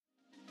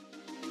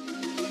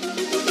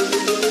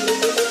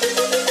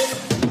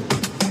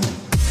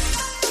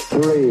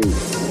3, 2, 1,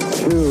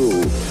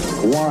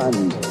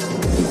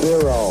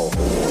 0.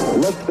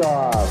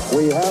 Liftoff.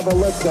 We have a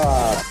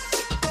liftoff.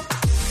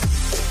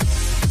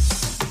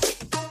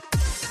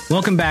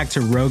 Welcome back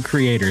to Rogue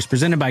Creators,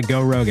 presented by Go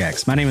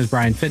RogueX. My name is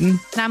Brian Fitton.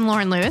 And I'm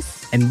Lauren Lewis.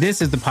 And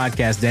this is the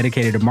podcast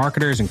dedicated to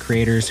marketers and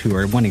creators who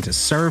are wanting to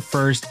serve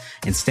first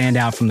and stand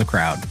out from the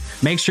crowd.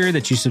 Make sure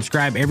that you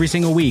subscribe every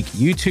single week,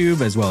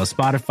 YouTube, as well as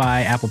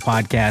Spotify, Apple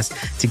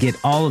Podcasts, to get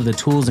all of the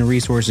tools and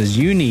resources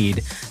you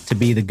need to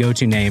be the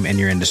go-to name in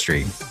your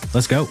industry.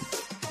 Let's go.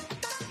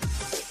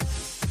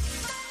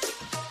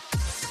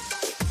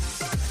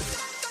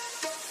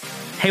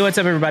 Hey, what's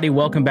up, everybody?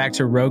 Welcome back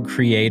to Rogue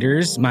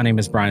Creators. My name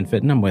is Brian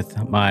Fitton. I'm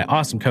with my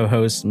awesome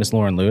co-host, Miss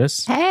Lauren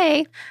Lewis.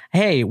 Hey.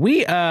 Hey,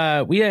 we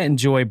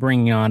enjoy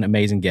bringing on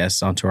amazing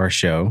guests onto our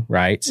show,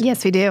 right?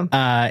 Yes, we do.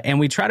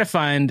 And we try to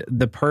find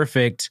the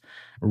perfect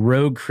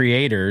rogue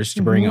creators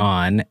to bring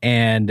on.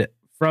 And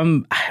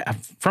from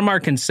our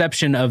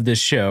conception of this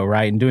show,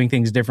 right, and doing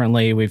things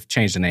differently, we've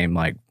changed the name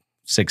like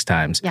 6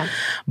 times. Yeah.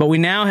 But we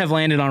now have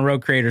landed on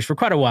Rogue Creators for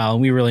quite a while,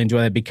 and we really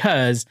enjoy that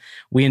because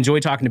we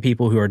enjoy talking to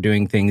people who are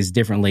doing things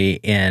differently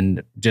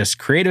in just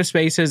creative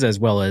spaces as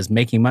well as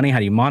making money. How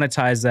do you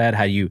monetize that?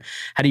 How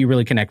do you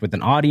really connect with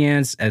an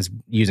audience as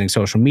using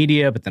social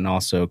media, but then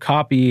also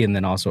copy and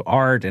then also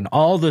art and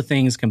all the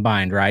things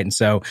combined, right? And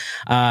so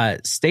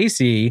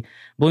Stacy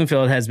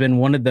Bloomfield has been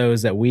one of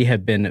those that we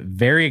have been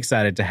very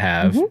excited to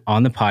have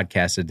on the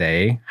podcast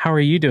today. How are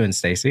you doing,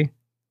 Stacy?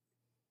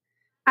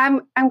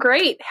 I'm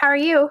great. How are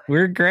you?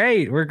 We're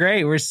great.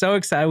 We're so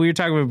excited. We were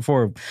talking about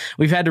before.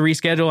 We've had to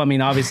reschedule. I mean,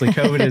 obviously,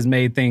 COVID has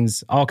made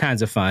things all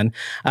kinds of fun.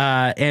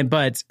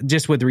 But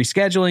just with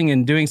rescheduling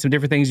and doing some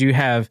different things, you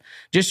have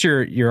just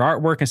your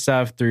artwork and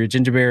stuff through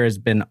Ginger Bear has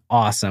been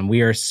awesome. We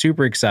are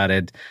super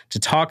excited to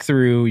talk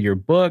through your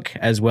book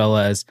as well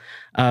as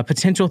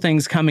potential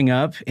things coming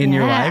up in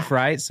your life,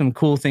 right? Some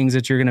cool things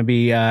that you're going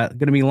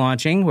to be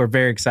launching. We're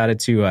very excited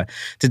to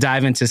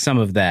dive into some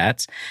of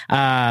that.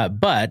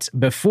 But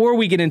before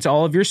we get into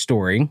all of your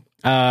story,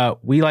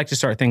 we like to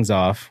start things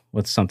off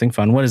with something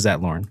fun. What is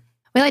that, Lauren?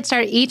 We like to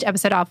start each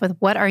episode off with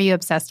what are you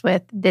obsessed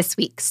with this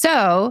week?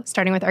 So,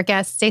 starting with our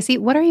guest, Stacy,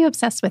 what are you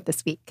obsessed with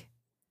this week?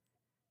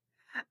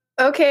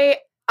 Okay,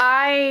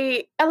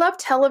 I love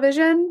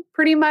television.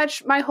 Pretty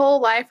much my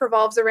whole life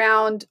revolves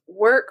around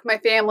work, my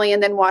family,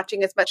 and then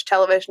watching as much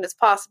television as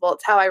possible.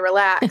 It's how I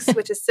relax,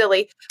 which is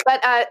silly.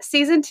 But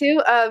season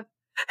two of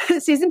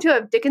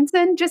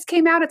Dickinson just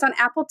came out. It's on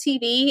Apple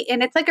TV,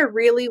 and it's like a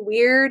really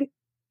weird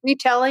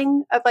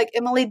retelling of like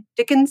Emily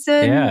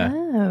Dickinson. Yeah.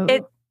 Oh.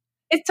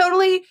 It's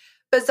totally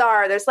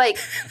bizarre. There's like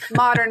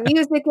modern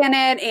music in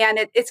it,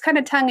 and it's kind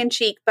of tongue in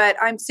cheek, but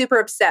I'm super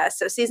obsessed.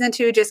 So season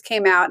 2 just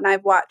came out, and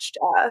I've watched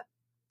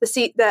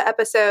the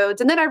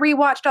episodes, and then I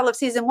rewatched all of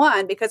season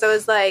 1 because I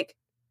was like,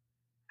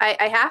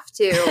 I have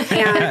to.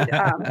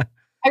 And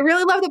I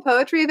really love the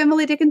poetry of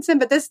Emily Dickinson,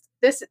 but this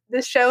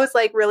show is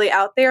like really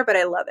out there, but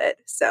I love it.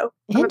 So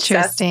I'm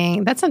interesting.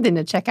 obsessed. That's something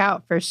to check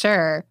out for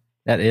sure.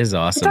 That is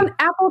awesome. It's on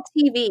Apple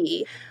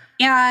TV,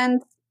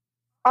 and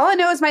all I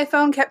know is my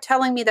phone kept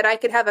telling me that I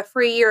could have a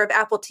free year of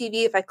Apple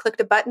TV if I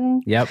clicked a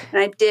button. Yep.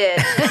 And I did.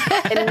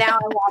 And now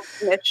I'm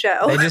watching this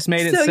show. They just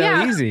made it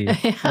so easy.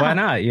 Why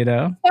not, you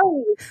know?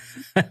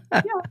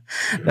 Yeah.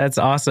 That's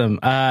awesome.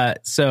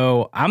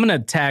 So I'm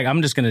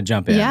just going to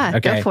jump in. Yeah,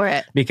 okay? go for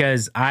it.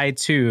 Because I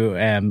too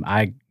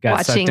I got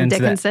Watching sucked into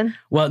Dickinson? that.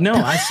 Well, no,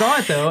 I saw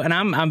it though, and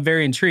I'm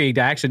very intrigued.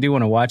 I actually do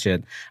want to watch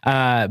it.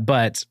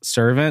 But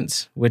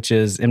Servant, which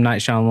is M.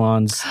 Night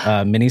Shyamalan's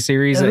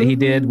miniseries that he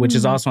did, which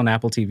is also on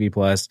Apple TV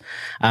Plus.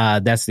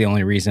 That's the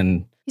only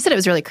reason. You said it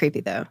was really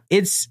creepy though.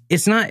 It's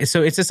not.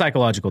 So it's a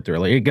psychological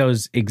thriller. It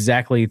goes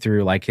exactly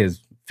through like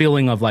his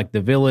feeling of like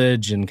the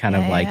village and kind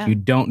of like you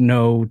don't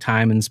know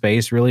time and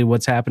space really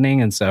what's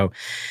happening. And so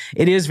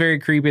it is very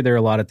creepy. There are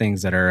a lot of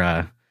things that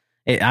are,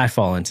 I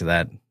fall into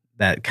that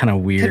kind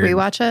of weird. Could we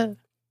watch it?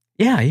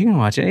 Yeah, you can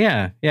watch it.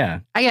 Yeah.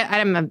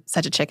 I'm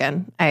such a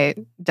chicken. I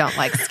don't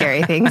like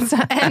scary things.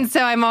 And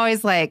so I'm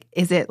always like,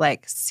 is it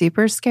like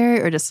super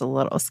scary or just a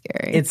little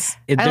scary?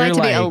 I like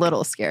to be a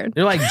little scared.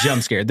 They're like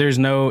jump scared. It's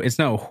no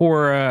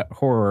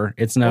horror.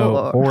 It's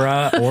no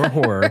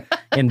horror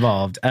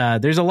involved.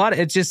 There's a lot of,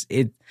 it's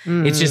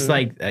just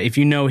like, if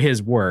you know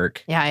his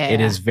work, it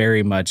is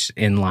very much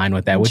in line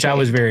with that, which I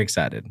was very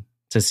excited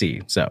to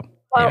see. So,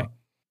 well,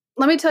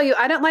 let me tell you,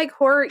 I don't like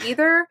horror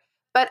either.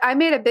 But I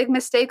made a big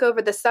mistake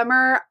over the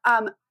summer.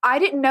 I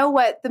didn't know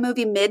what the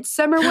movie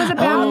Midsummer was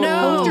about.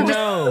 Oh, The poster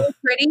was so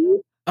pretty.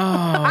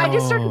 I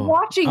just started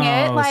watching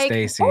it like,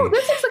 Stacey. oh,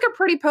 this looks like a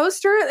pretty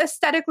poster,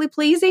 aesthetically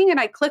pleasing. And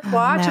I clicked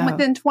watch, and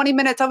within 20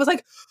 minutes, I was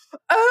like,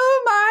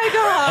 oh my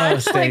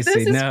gosh, like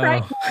this is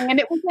frightening. And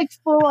it was like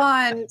full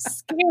on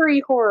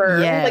scary horror,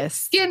 like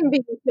skin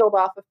being peeled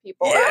off of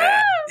people.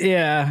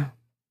 Yeah.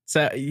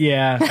 So,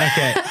 yeah.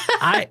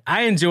 Okay.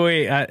 I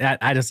enjoy,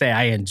 I just say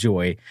I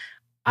enjoy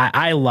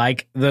I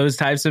like those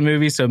types of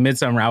movies. So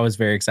Midsommar, I was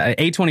very excited.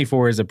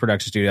 A24 is a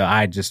production studio.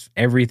 I just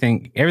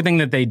everything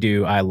that they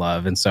do, I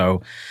love, and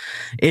so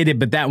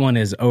but that one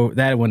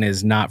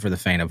is not for the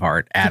faint of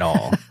heart at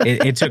all.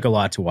 It took a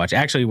lot to watch.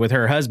 Actually, with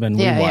her husband,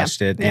 we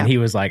watched it, and he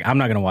was like, "I'm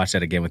not going to watch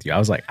that again with you." I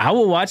was like, "I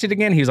will watch it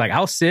again." He was like,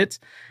 "I'll sit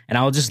and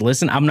I'll just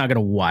listen. I'm not going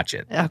to watch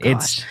it." Oh,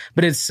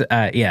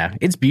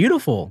 it's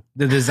beautiful.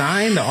 The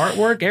design, the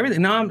artwork,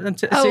 everything. No, I'm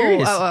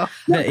serious.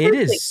 It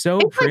is so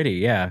pretty.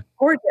 Yeah,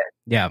 gorgeous.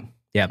 Yeah.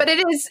 Yeah. But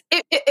it is,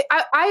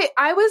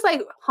 I was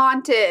like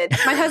haunted.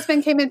 My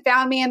husband came and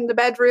found me in the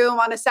bedroom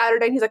on a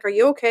Saturday and he's like, "Are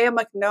you okay?" I'm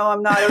like, "No,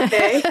 I'm not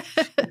okay."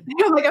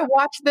 I'm like, "I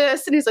watched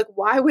this." And he's like,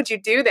 "Why would you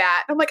do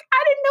that?" I'm like,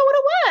 "I didn't know what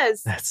it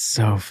was." That's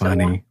so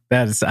funny.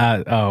 That's,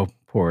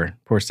 poor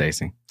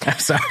Stacey. I'm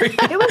sorry.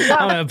 I'm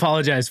going to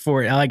apologize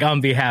for it, like on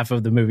behalf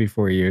of the movie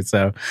for you.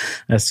 So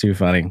that's too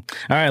funny. All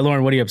right,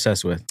 Lauren, what are you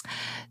obsessed with?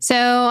 So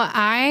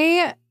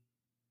I've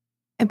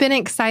been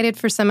excited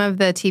for some of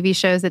the TV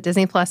shows that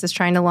Disney Plus is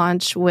trying to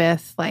launch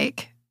with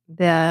like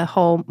the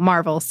whole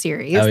Marvel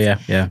series. Oh,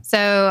 yeah.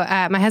 So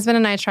my husband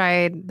and I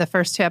tried the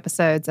first 2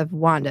 episodes of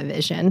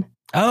WandaVision.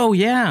 Oh,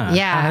 yeah.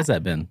 Yeah. How has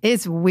that been?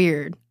 It's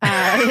weird.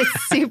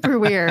 It's super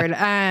weird.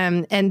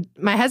 And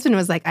my husband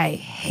was like, "I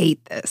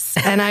hate this."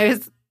 And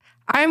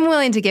I'm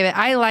willing to give it.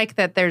 I like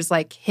that there's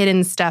like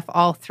hidden stuff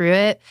all through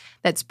it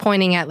that's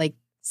pointing at like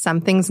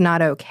something's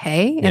not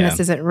okay. And this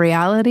isn't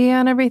reality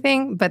on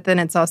everything. But then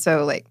it's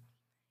also like,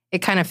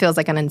 it kind of feels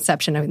like an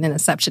inception of an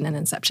inception and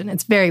inception.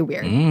 It's very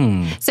weird.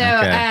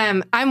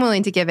 I'm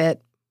willing to give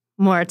it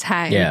more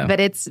time,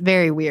 but it's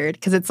very weird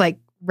because it's like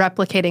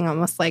replicating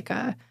almost like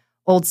a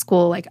old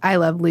school, like I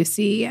Love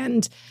Lucy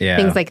and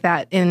things like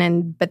that.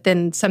 But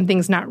then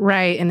something's not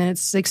right. And then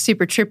it's like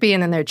super trippy.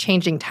 And then they're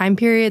changing time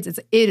periods.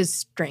 It is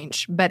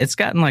strange, but it's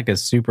gotten like a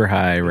super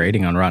high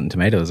rating on Rotten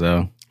Tomatoes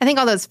though. I think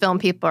all those film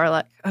people are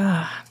like,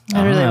 "Oh,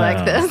 I really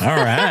like this." All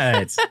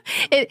right.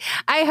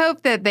 I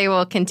hope that they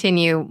will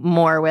continue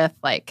more with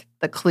like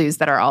the clues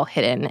that are all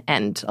hidden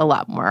and a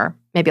lot more,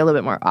 maybe a little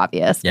bit more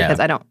obvious. Because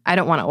I don't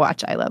want to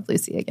watch I Love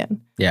Lucy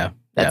again. Yeah,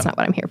 that's not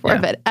what I'm here for.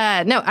 Yeah.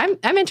 But no,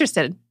 I'm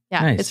interested.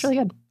 Yeah, nice. It's really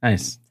good.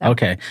 Nice. So.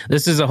 Okay.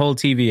 This is a whole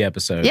TV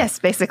episode. Yes,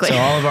 basically. So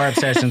all of our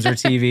obsessions are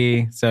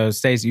TV. So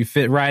Stacey, you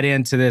fit right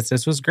into this.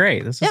 This was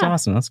great. This was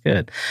awesome. That's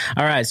good.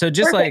 All right. So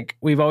just like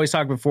we've always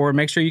talked before,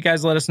 make sure you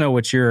guys let us know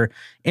what you're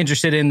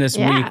interested in this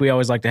week. We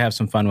always like to have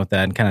some fun with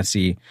that and kind of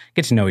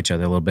get to know each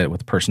other a little bit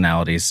with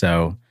personalities.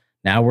 So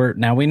now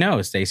we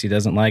know Stacey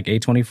doesn't like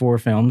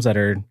A24 films that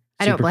are super crazy.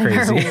 I don't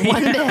blame her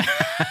one bit.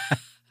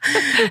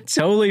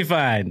 Totally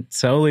fine.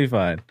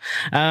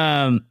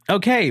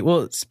 Okay.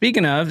 Well,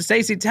 speaking of,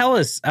 Stacey, tell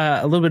us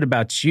a little bit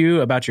about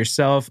you, about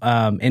yourself,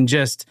 and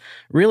just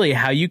really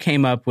how you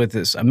came up with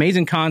this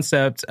amazing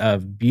concept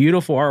of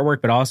beautiful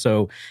artwork, but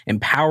also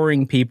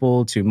empowering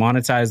people to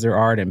monetize their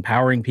art,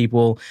 empowering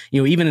people,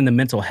 even in the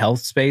mental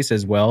health space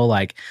as well.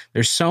 Like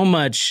there's so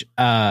much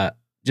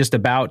just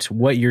about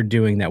what you're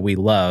doing that we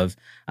love.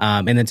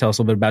 And then tell us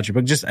a little bit about your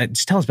book. Just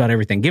tell us about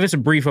everything. Give us a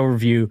brief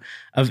overview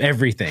of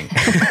everything.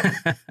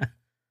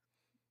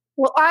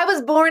 Well, I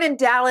was born in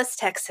Dallas,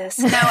 Texas.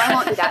 No, I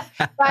won't do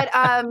that.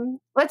 But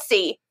let's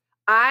see.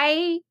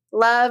 I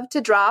love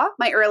to draw.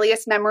 My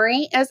earliest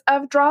memory is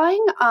of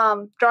drawing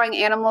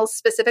animals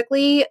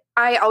specifically.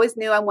 I always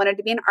knew I wanted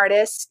to be an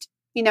artist.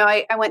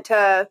 I went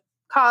to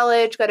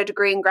college, got a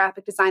degree in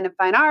graphic design and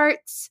fine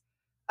arts,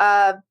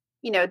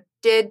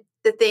 did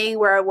the thing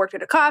where I worked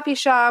at a coffee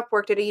shop,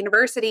 worked at a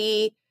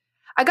university.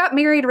 I got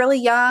married really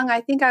young.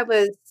 I think I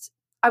was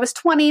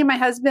 20. My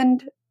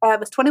husband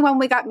was 21 when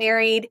we got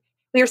married.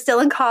 We were still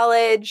in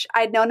college.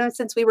 I'd known him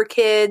since we were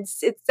kids.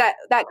 It's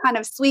that kind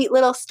of sweet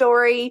little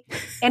story.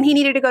 And he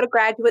needed to go to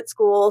graduate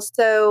school.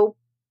 So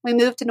we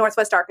moved to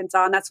Northwest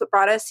Arkansas, and that's what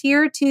brought us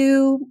here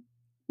to,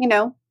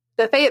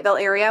 the Fayetteville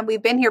area.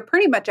 We've been here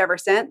pretty much ever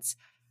since.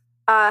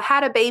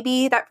 Had a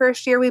baby that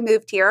first year we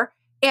moved here.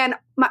 And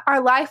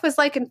our life was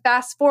like in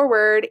fast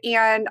forward,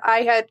 and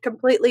I had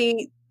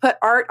completely put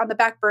art on the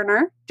back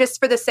burner just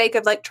for the sake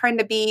of like trying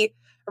to be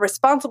a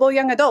responsible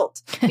young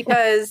adult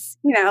because,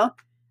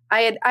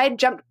 I had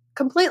jumped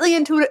completely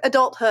into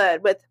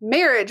adulthood with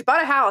marriage,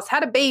 bought a house,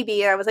 had a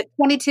baby, and I was like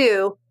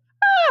 22.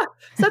 So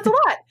that's a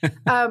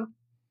lot.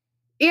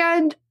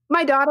 And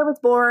my daughter was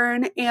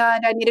born,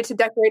 and I needed to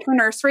decorate her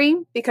nursery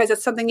because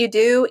it's something you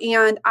do.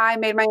 And I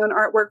made my own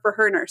artwork for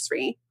her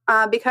nursery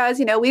because,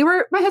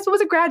 my husband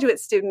was a graduate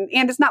student,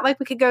 and it's not like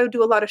we could go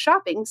do a lot of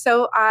shopping.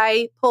 So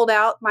I pulled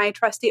out my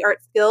trusty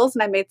art skills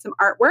and I made some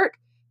artwork.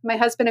 My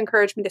husband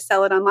encouraged me to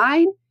sell it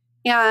online,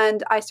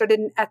 and I started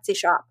an Etsy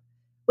shop.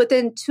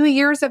 Within 2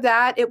 years of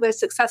that, it was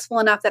successful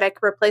enough that I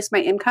could replace my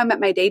income at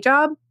my day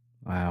job.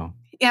 Wow.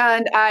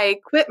 And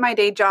I quit my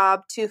day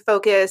job to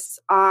focus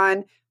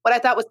on what I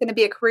thought was going to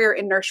be a career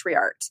in nursery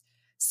art.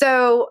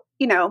 So,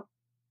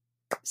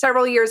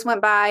 several years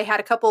went by, had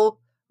a couple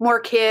more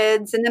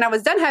kids, and then I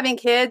was done having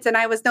kids, and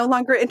I was no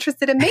longer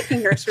interested in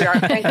making nursery art,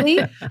 frankly.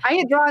 I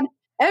had drawn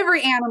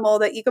every animal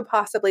that you could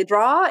possibly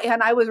draw,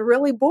 and I was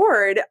really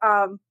bored.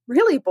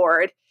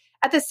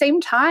 at the same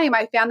time,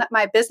 I found that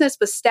my business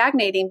was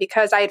stagnating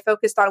because I had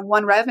focused on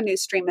one revenue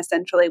stream,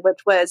 essentially, which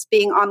was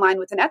being online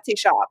with an Etsy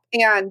shop.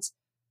 And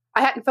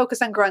I hadn't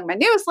focused on growing my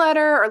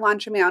newsletter or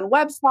launching my own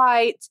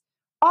website,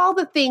 all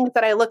the things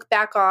that I look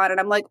back on and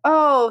I'm like,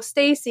 oh,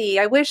 Stacy,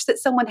 I wish that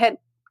someone had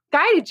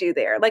guided you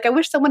there. Like, I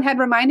wish someone had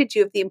reminded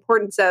you of the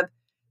importance of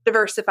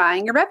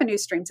diversifying your revenue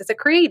streams as a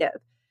creative,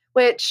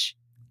 which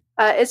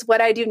is what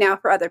I do now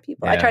for other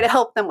people. Yeah. I try to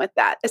help them with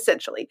that,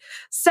 essentially.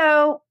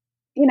 So,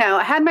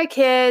 I had my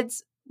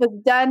kids, was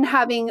done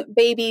having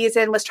babies,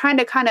 and was trying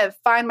to kind of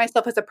find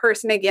myself as a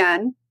person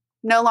again,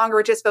 no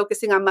longer just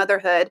focusing on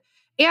motherhood.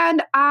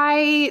 And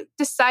I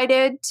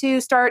decided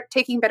to start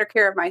taking better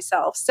care of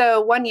myself.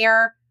 So one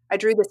year I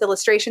drew this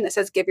illustration that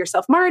says, "Give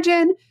yourself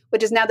margin,"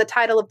 which is now the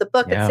title of the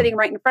book that's sitting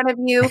right in front of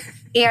you.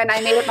 And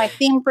I made it my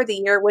theme for the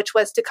year, which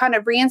was to kind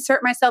of reinsert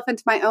myself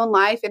into my own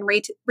life and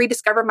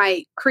rediscover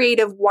my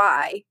creative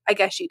why, I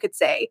guess you could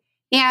say.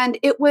 And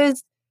it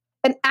was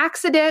an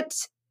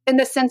accident in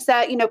the sense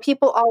that,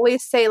 people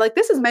always say, like,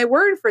 this is my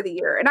word for the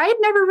year. And I had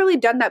never really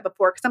done that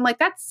before because I'm like,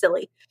 that's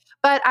silly.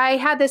 But I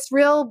had this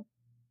real,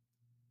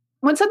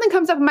 when something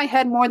comes up in my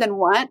head more than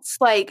once,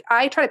 like,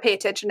 I try to pay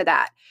attention to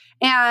that.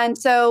 And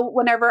so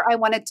whenever I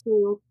wanted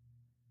to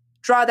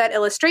draw that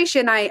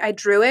illustration, I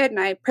drew it and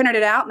I printed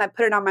it out and I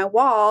put it on my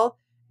wall.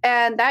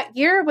 And that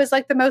year was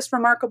like the most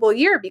remarkable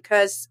year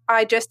because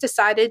I just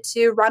decided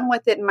to run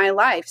with it in my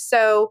life.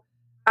 So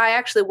I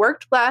actually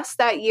worked less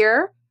that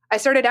year. I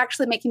started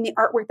actually making the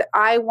artwork that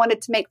I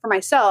wanted to make for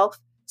myself.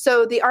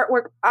 So the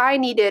artwork I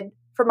needed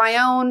for my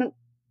own,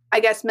 I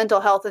guess,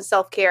 mental health and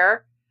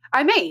self-care,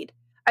 I made.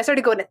 I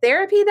started going to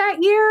therapy that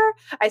year.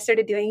 I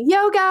started doing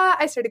yoga.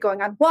 I started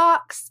going on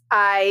walks.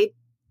 I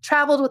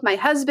traveled with my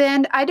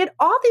husband. I did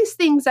all these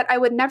things that I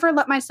would never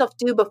let myself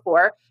do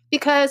before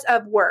because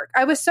of work.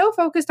 I was so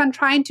focused on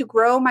trying to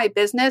grow my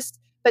business,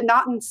 but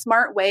not in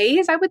smart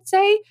ways, I would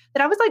say,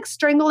 that I was like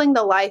strangling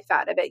the life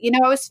out of it.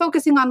 I was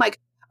focusing on like,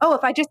 oh,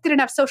 if I just get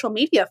enough social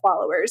media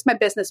followers, my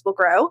business will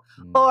grow.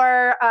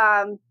 Or,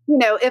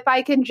 if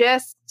I can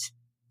just,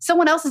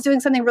 someone else is doing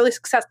something really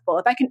successful,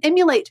 if I can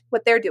emulate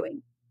what they're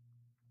doing,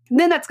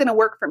 then that's going to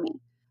work for me.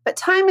 But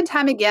time and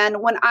time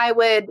again, when I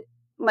would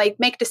like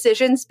make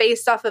decisions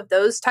based off of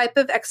those type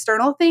of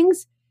external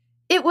things,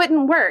 it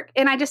wouldn't work.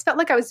 And I just felt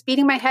like I was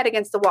beating my head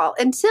against the wall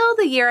until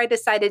the year I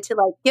decided to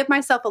like give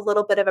myself a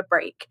little bit of a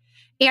break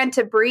and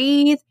to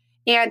breathe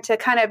and to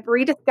kind of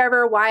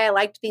rediscover why I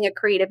liked being a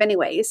creative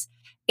anyways.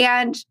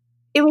 And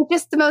it was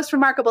just the most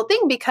remarkable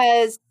thing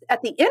because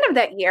at the end of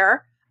that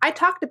year, I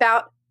talked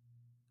about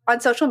on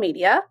social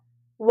media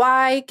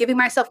why giving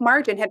myself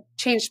margin had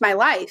changed my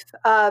life.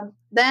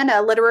 Then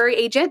a literary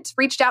agent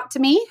reached out to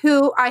me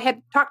who I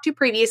had talked to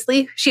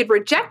previously. She had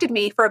rejected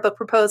me for a book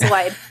proposal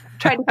I had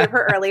tried to give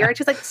her earlier. And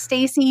she's like,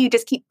 "Stacy, you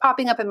just keep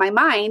popping up in my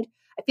mind.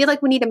 I feel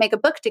like we need to make a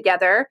book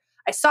together.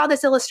 I saw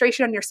this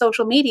illustration on your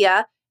social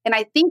media, and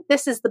I think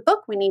this is the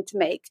book we need to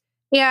make."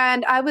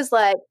 And I was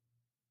like,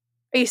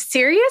 "Are you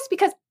serious?"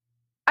 Because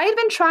I had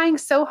been trying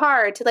so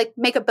hard to like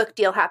make a book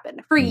deal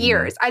happen for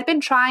years. I'd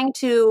been trying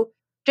to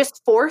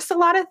just force a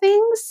lot of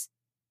things.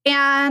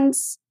 And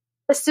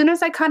as soon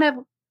as I kind of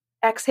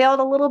exhaled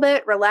a little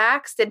bit,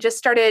 relaxed, and just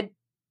started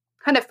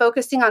kind of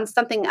focusing on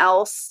something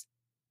else,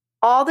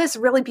 all this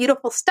really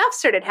beautiful stuff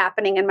started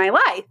happening in my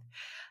life.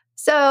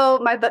 So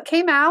my book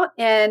came out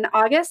in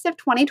August of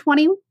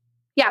 2020.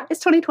 Yeah,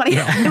 it's 2020.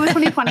 It was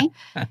 2020.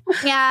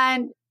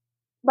 And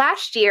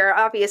last year,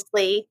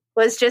 obviously,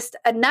 was just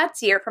a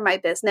nuts year for my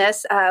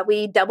business.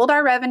 We doubled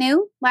our revenue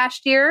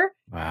last year.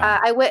 Wow.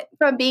 I went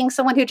from being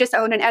someone who just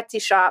owned an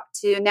Etsy shop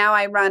to now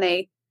I run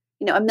a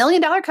 $1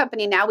 million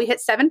company. Now we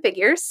hit 7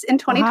 figures in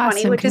 2020,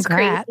 Awesome. which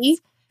Congrats.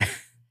 is crazy.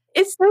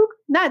 It's so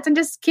nuts and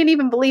just can't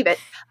even believe it.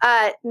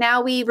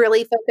 Now we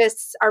really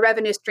focus our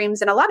revenue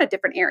streams in a lot of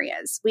different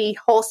areas. We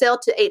wholesale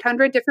to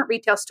 800 different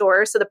retail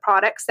stores. So the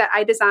products that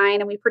I design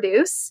and we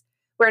produce,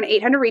 we're in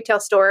 800 retail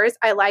stores.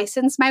 I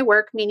license my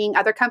work, meaning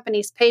other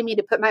companies pay me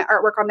to put my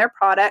artwork on their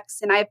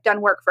products. And I've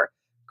done work for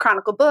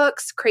Chronicle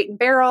Books, Crate and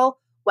Barrel,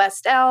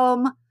 West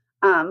Elm,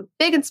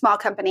 big and small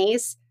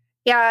companies,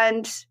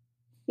 and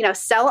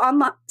sell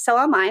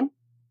online.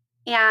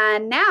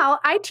 And now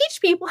I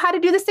teach people how to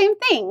do the same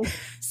thing.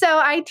 So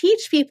I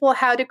teach people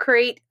how to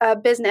create a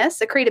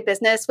creative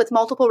business with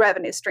multiple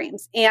revenue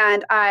streams.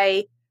 And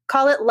I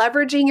call it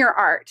Leveraging Your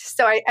Art.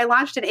 So I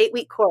launched an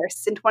 8-week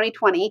course in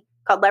 2020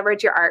 called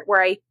Leverage Your Art,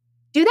 where I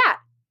do that.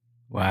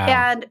 Wow.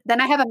 And then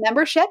I have a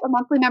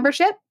monthly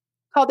membership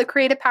called the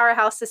Creative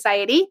Powerhouse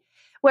Society,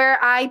 where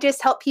I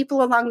just help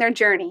people along their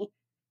journey.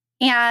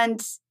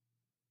 And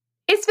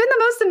it's been the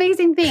most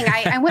amazing thing.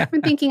 I went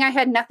from thinking I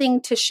had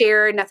nothing to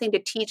share, nothing to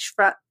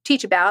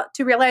teach about,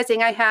 to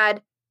realizing I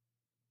had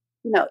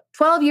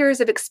 12 years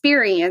of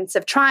experience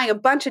of trying a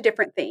bunch of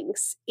different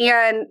things.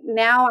 And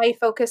now I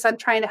focus on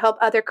trying to help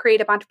other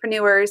creative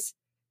entrepreneurs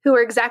who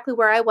are exactly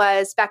where I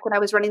was back when I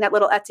was running that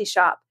little Etsy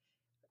shop.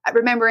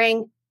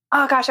 Remembering,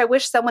 oh gosh, I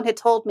wish someone had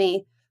told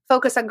me,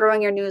 focus on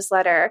growing your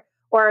newsletter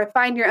or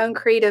find your own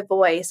creative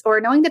voice,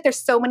 or knowing that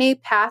there's so many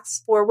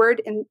paths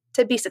forward and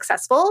to be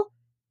successful.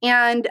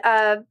 And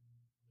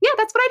yeah,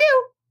 that's what I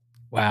do.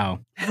 Wow.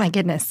 Oh my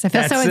goodness. I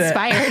feel so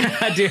inspired.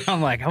 I do.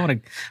 I'm like,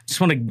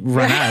 just want to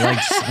run out.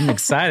 Like, I'm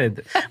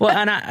excited. Well,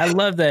 and I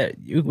love that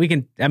we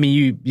can, I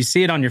mean, you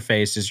see it on your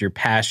face, just your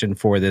passion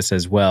for this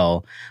as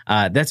well.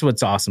 That's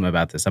what's awesome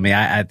about this. I mean,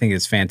 I think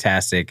it's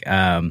fantastic.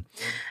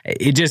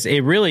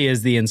 It really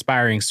is the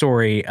inspiring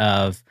story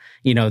of,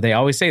 they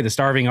always say the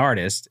starving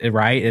artist,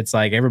 right? It's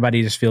like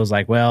everybody just feels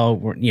like,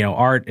 well,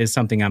 art is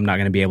something I'm not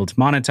going to be able to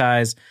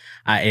monetize.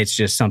 It's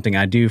just something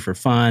I do for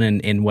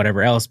fun and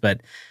whatever else. But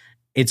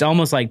it's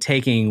almost like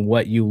taking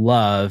what you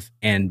love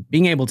and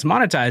being able to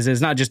monetize it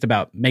is not just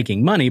about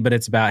making money, but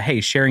it's about,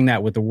 hey, sharing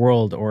that with the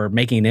world or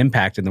making an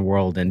impact in the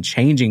world and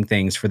changing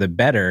things for the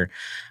better,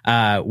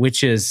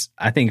 which is,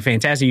 I think,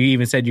 fantastic. You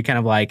even said you kind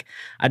of like,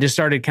 I just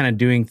started kind of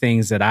doing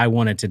things that I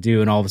wanted to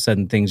do, and all of a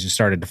sudden things just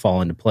started to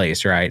fall into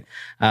place, right?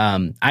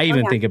 I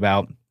even think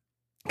about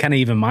kind of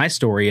even my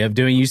story of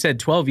doing, you said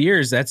 12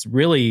 years, that's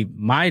really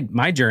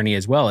my journey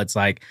as well. It's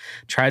like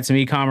tried some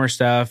e-commerce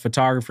stuff,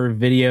 photographer,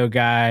 video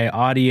guy,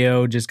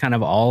 audio, just kind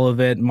of all of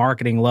it,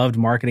 marketing, loved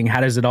marketing. How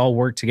does it all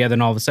work together?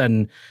 And all of a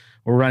sudden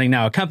we're running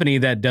now a company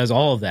that does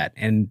all of that.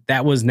 And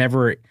that was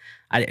never,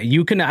 I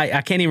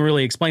can't even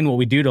really explain what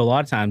we do to a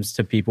lot of times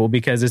to people,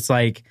 because it's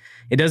like,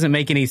 it doesn't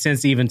make any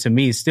sense even to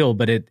me still,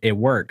 but it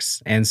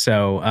works. And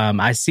so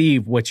I see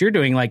what you're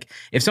doing. Like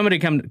if somebody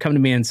come to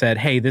me and said,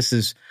 hey, this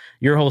is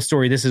your whole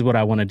story, this is what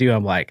I want to do.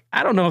 I'm like,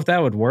 I don't know if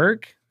that would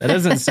work. That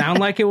doesn't sound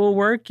like it will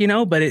work,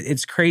 but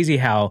it's crazy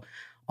how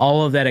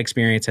all of that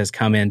experience has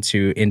come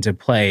into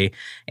play.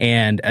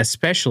 And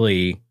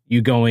especially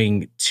you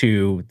going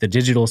to the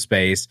digital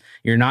space,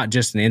 you're not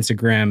just an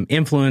Instagram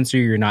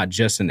influencer, you're not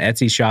just an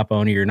Etsy shop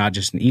owner, you're not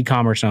just an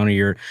e-commerce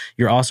owner,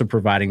 you're also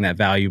providing that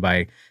value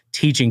by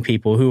teaching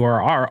people who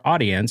are our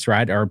audience,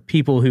 right? Are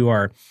people who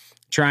are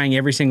trying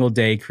every single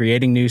day,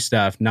 creating new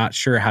stuff, not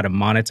sure how to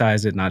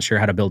monetize it, not sure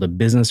how to build a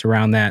business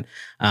around that.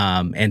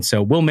 And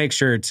so we'll make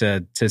sure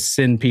to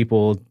send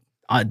people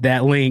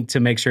that link to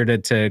make sure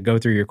to go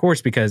through your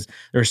course, because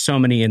there's so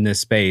many in this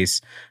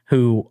space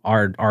who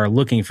are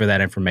looking for that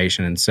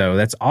information. And so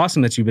that's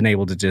awesome that you've been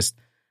able to just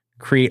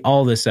create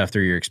all this stuff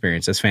through your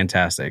experience. That's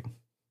fantastic.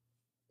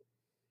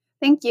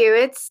 Thank you.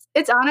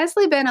 It's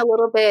honestly been a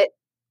little bit,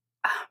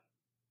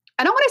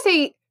 I don't want to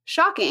say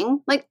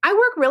shocking. Like, I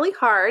work really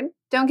hard.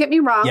 Don't get me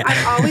wrong. Yeah.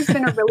 I've always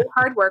been a really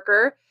hard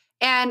worker,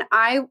 and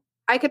I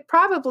could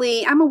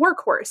probably, I'm a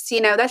workhorse,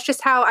 that's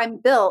just how I'm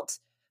built.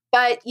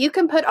 But you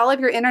can put all of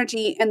your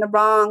energy in the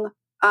wrong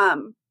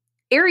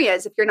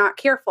areas if you're not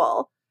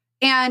careful.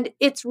 And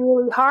it's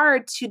really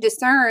hard to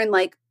discern,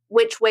 like,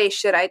 which way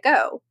should I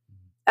go?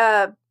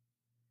 And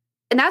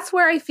that's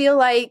where I feel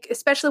like,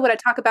 especially what I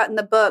talk about in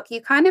the book,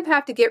 you kind of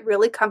have to get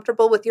really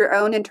comfortable with your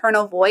own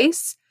internal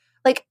voice.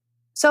 Like,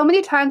 so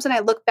many times when I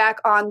look back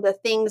on the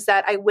things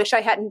that I wish I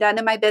hadn't done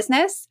in my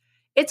business,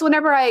 it's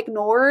whenever I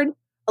ignored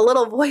a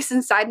little voice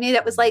inside me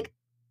that was like,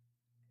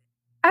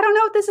 I don't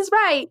know if this is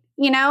right,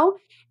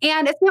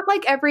 And it's not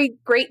like every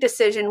great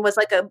decision was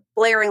like a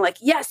blaring, like,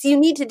 yes, you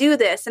need to do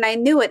this. And I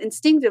knew it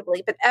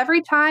instinctively. But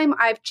every time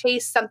I've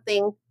chased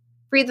something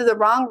for either the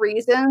wrong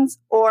reasons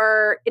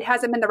or it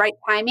hasn't been the right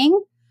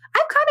timing,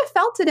 I've kind of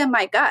felt it in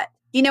my gut.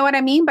 You know what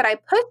I mean? But I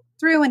put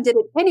through and did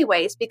it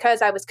anyways,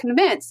 because I was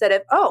convinced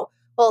that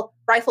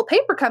Rifle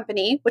Paper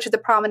Company, which is a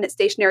prominent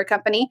stationery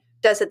company,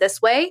 does it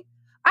this way,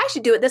 I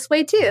should do it this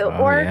way too.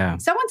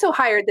 So-and-so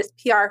hired this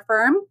PR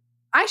firm,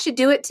 I should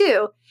do it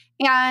too.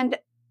 And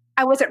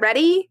I wasn't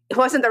ready. It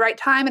wasn't the right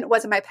time, and it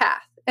wasn't my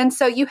path. And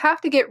so you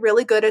have to get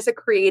really good as a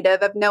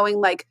creative of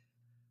knowing like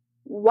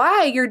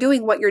why you're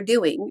doing what you're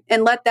doing,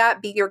 and let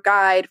that be your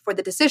guide for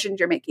the decisions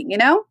you're making,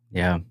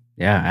 Yeah,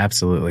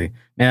 absolutely.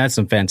 Man, that's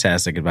some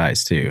fantastic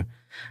advice too.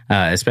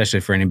 Especially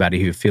for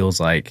anybody who feels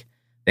like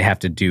they have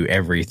to do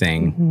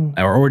everything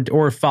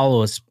or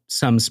follow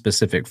some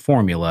specific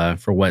formula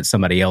for what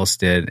somebody else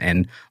did.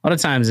 And a lot of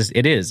times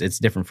it's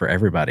different for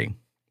everybody.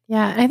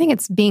 Yeah, I think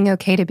it's being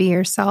okay to be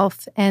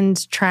yourself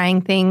and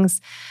trying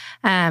things,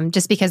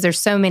 just because there's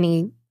so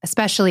many,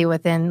 especially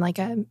within like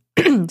a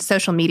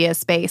social media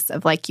space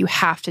of like, you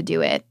have to do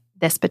it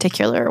this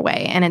particular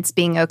way. And it's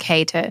being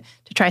okay to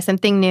try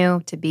something new,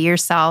 to be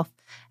yourself.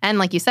 And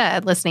like you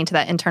said, listening to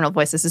that internal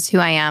voice, this is who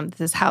I am.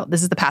 This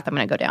is the path I'm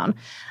going to go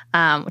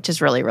down, which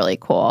is really, really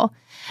cool.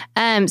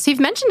 So you've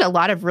mentioned a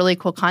lot of really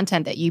cool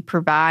content that you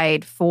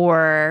provide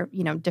for,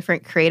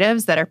 different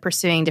creatives that are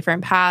pursuing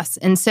different paths.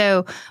 And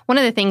so one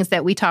of the things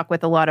that we talk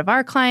with a lot of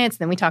our clients,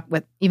 and then we talk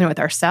with even with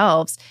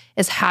ourselves,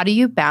 is how do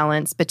you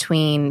balance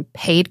between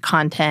paid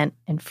content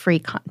and free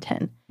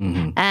content?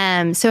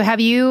 Mm-hmm. So have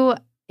you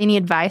any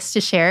advice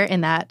to share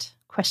in that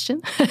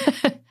question?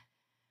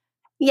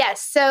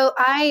 Yes. So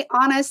I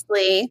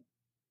honestly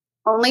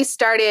only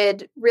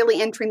started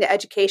really entering the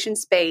education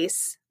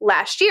space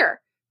last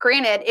year.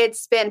 Granted,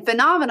 it's been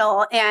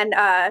phenomenal. And,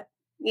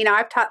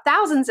 I've taught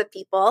thousands of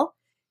people.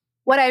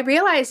 What I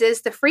realize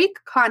is the free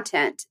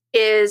content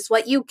is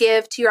what you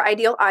give to your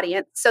ideal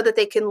audience so that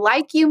they can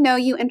like you, know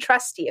you, and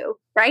trust you,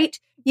 right?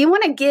 You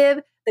want to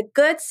give the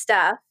good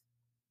stuff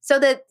so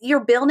that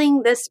you're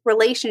building this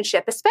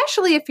relationship,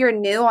 especially if you're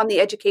new on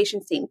the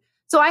education scene.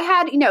 So I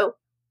had, 11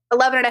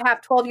 and a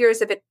half, 12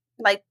 years of it,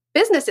 like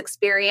business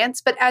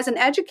experience, but as an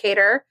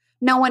educator,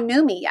 no one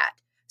knew me yet.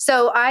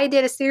 So I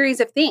did a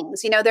series of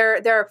things.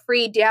 There are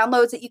free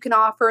downloads that you can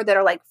offer that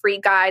are like free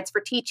guides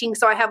for teaching.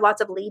 So I have lots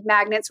of lead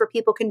magnets where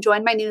people can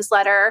join my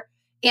newsletter,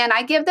 and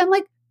I give them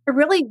like a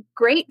really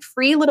great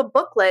free little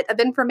booklet of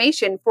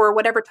information for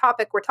whatever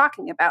topic we're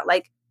talking about,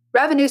 like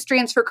revenue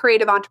streams for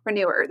creative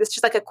entrepreneurs. It's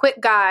just like a quick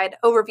guide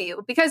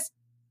overview, because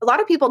a lot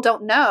of people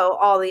don't know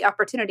all the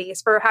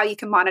opportunities for how you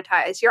can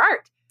monetize your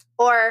art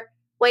or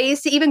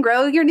ways to even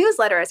grow your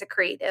newsletter as a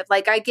creative.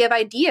 Like I give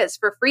ideas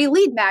for free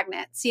lead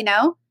magnets,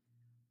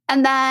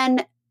 And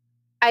then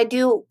I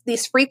do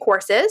these free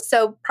courses.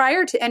 So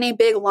prior to any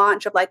big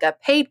launch of like a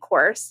paid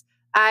course,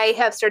 I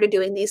have started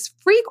doing these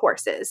free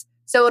courses.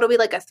 So it'll be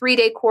like a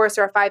 3-day course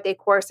or a 5-day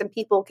course, and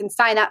people can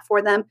sign up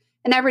for them.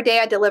 And every day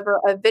I deliver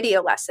a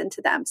video lesson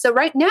to them. So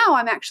right now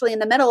I'm actually in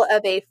the middle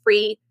of a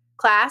free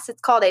class.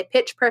 It's called a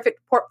Pitch Perfect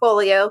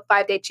Portfolio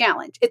 5-day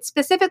challenge. It's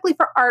specifically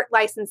for art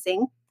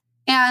licensing.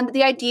 And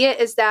the idea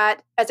is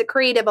that as a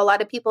creative, a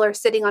lot of people are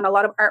sitting on a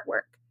lot of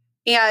artwork.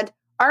 And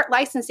art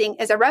licensing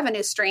is a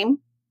revenue stream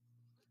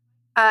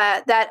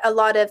that a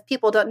lot of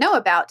people don't know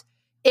about.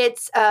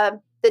 It's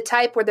the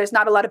type where there's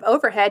not a lot of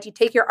overhead. You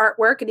take your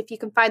artwork, and if you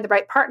can find the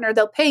right partner,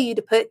 they'll pay you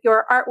to put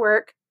your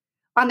artwork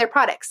on their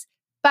products.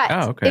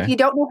 But if you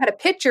don't know how to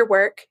pitch your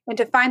work and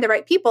to find the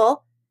right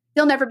people,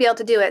 you'll never be able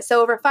to do it.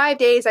 So over 5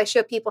 days, I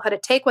show people how to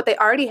take what they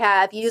already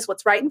have, use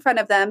what's right in front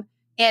of them,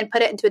 and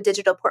put it into a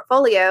digital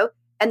portfolio,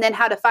 and then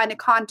how to find a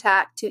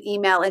contact to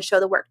email and show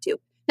the work to.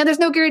 Now, there's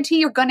no guarantee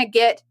you're going to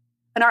get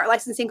an art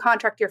licensing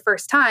contract your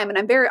first time, and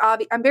I'm very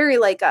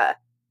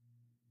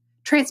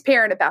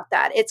transparent about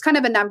that. It's kind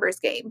of a numbers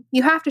game.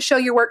 You have to show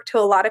your work to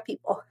a lot of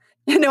people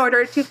in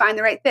order to find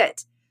the right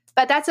fit.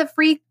 But that's a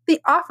free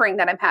offering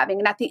that I'm having.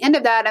 And at the end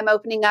of that, I'm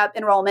opening up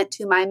enrollment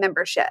to my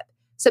membership.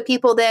 So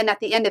people then at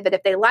the end of it,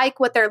 if they like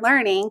what they're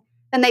learning,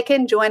 then they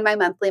can join my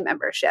monthly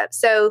membership.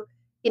 So,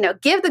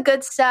 give the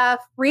good stuff,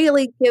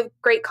 really give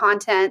great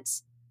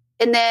content.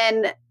 And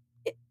then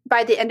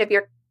by the end of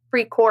your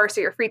free course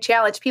or your free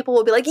challenge, people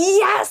will be like,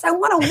 yes, I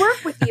want to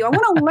work with you. I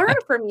want to learn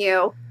from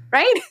you.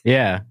 Right?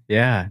 Yeah.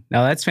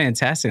 No, that's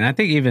fantastic. And I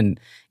think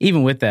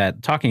even with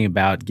that, talking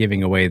about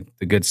giving away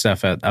the good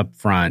stuff up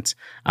front,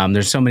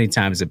 there's so many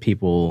times that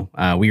people,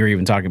 we were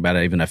even talking about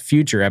it, even a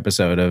future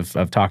episode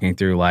of talking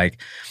through like,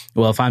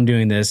 well, if I'm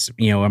doing this,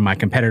 or my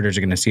competitors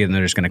are going to see it and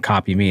they're just going to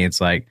copy me. It's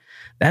like,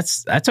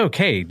 that's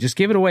okay. Just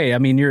give it away. I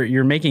mean,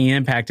 you're making an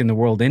impact in the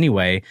world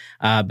anyway.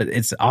 But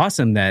it's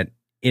awesome that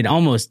it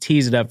almost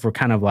tees it up for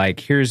kind of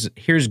like, here's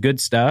good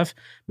stuff.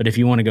 But if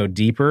you want to go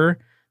deeper,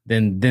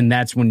 then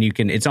that's when you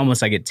can, it's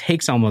almost like it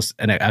takes almost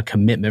a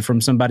commitment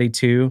from somebody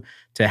to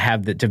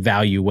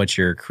value what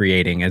you're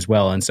creating as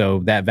well. And so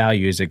that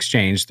value is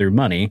exchanged through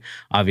money,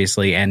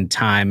 obviously, and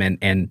time.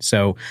 And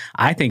so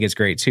I think it's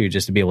great too,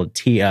 just to be able to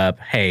tee up,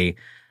 hey,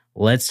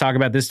 let's talk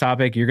about this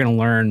topic. You're going to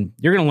learn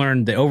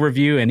the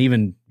overview, and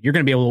even you're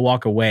going to be able to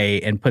walk away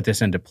and put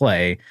this into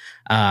play.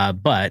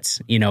 But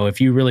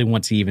if you really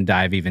want to even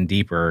dive even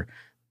deeper,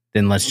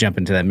 then let's jump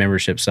into that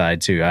membership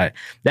side too.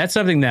 That's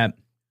something that,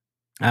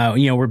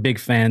 we're big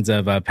fans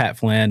of Pat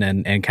Flynn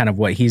and kind of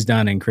what he's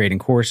done in creating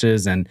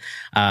courses and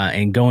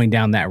going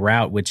down that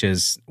route, which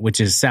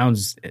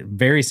sounds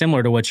very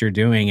similar to what you're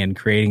doing and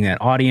creating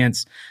that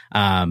audience.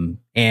 And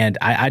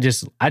I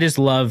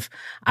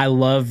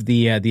love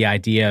the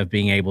idea of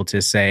being able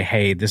to say,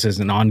 hey, this is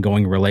an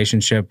ongoing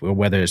relationship,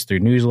 whether it's through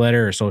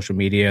newsletter or social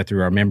media,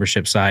 through our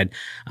membership side,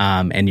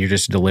 and you're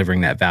just delivering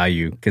that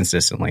value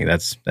consistently.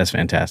 That's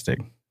fantastic.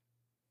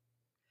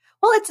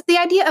 Well, it's the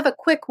idea of a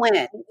quick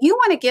win. You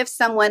want to give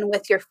someone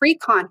with your free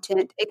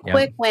content a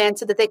quick win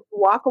so that they can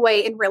walk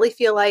away and really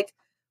feel like,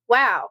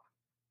 wow,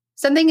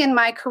 something in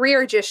my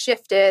career just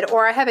shifted,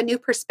 or I have a new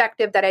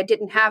perspective that I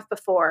didn't have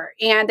before.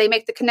 And they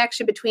make the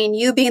connection between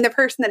you being the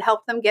person that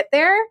helped them get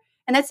there.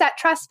 And that's that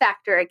trust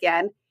factor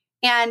again.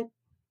 And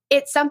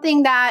it's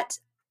something that,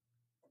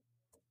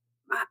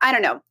 I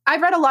don't know.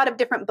 I've read a lot of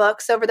different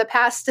books over the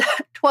past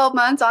 12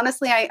 months.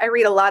 Honestly, I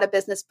read a lot of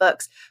business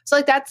books. So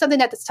like that's something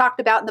that's talked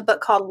about in the book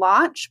called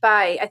Launch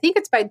I think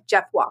it's by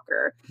Jeff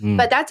Walker.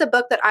 But that's a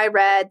book that I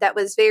read that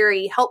was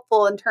very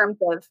helpful in terms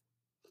of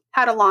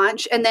how to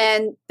launch. And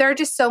then there are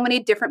just so many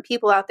different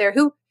people out there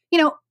who, a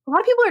lot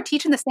of people are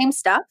teaching the same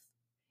stuff.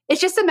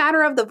 It's just a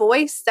matter of the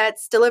voice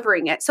that's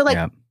delivering it. So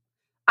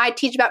I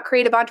teach about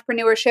creative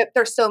entrepreneurship.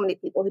 There's so many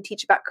people who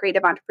teach about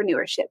creative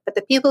entrepreneurship, but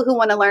the people who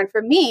want to learn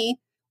from me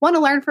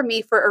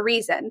for a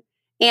reason.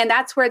 And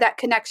that's where that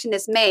connection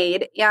is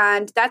made.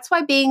 And that's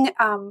why being,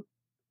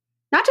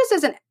 not just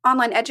as an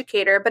online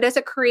educator, but as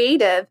a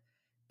creative,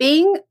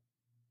 being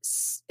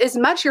as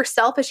much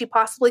yourself as you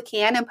possibly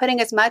can and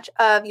putting as much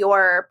of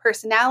your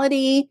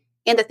personality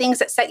and the things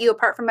that set you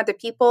apart from other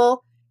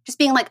people, just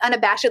being like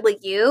unabashedly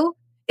you,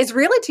 is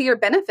really to your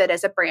benefit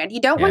as a brand. You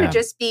don't want to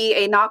just be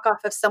a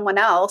knockoff of someone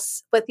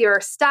else with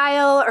your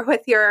style or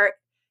with your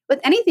with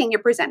anything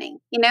you're presenting,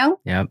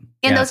 Yep.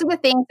 And those are the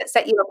things that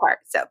set you apart.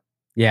 So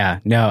yeah,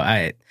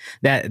 no,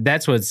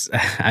 that's what's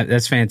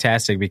that's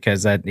fantastic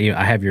because we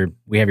have your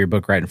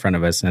book right in front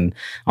of us, and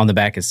on the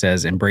back it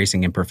says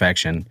embracing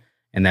imperfection.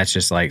 And that's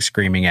just like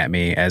screaming at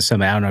me as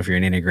somebody. I don't know if you're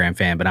an Enneagram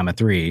fan, but I'm a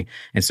 3.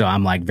 And so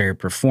I'm like very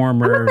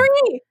performer. I'm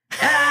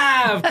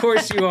a 3. Of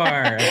course you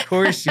are. Of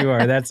course you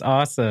are. That's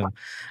awesome.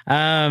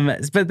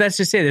 But that's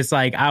just it. It's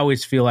like, I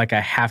always feel like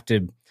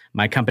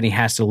my company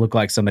has to look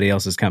like somebody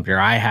else's company, or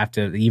I have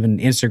to, even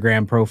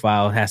Instagram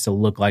profile has to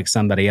look like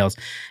somebody else.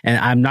 And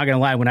I'm not going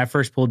to lie, when I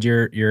first pulled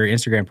your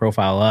Instagram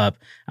profile up,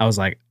 I was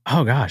like,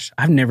 oh gosh,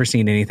 I've never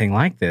seen anything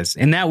like this.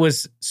 And that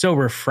was so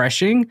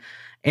refreshing.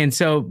 And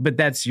so, but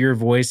that's your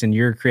voice and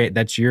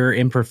that's your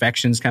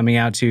imperfections coming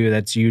out too.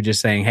 That's you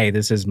just saying, hey,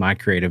 this is my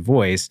creative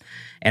voice.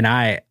 And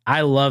I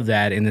love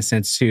that in the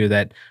sense too,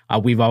 that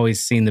we've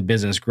always seen the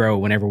business grow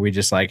whenever we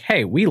just like,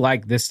 hey, we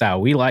like this style.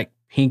 We like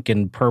pink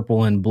and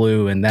purple and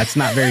blue. And that's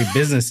not very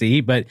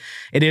businessy, but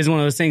it is one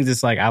of those things.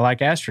 It's like, I like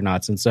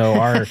astronauts. And so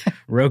our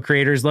Rogue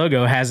Creators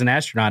logo has an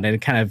astronaut, and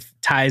it kind of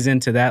ties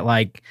into that,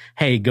 like,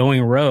 hey,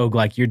 going rogue,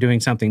 like you're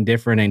doing something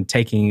different and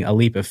taking a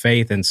leap of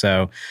faith. And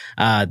so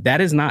that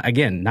is not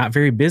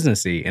very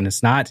businessy. And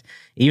it's not,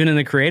 even in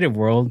the creative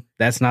world,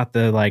 that's not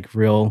the like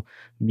real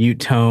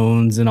mute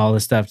tones and all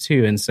this stuff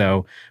too. And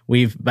so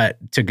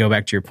but to go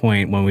back to your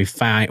point, when we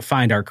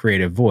find our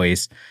creative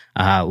voice,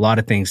 a lot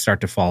of things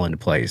start to fall into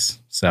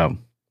place. So,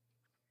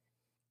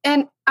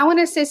 and I want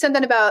to say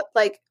something about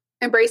like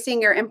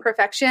embracing your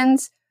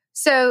imperfections.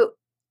 So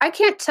I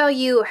can't tell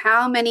you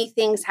how many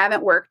things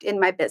haven't worked in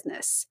my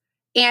business.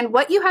 And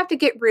what you have to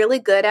get really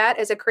good at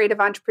as a creative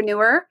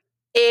entrepreneur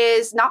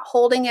is not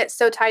holding it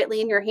so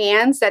tightly in your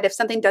hands that if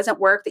something doesn't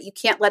work, that you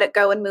can't let it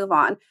go and move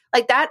on.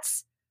 Like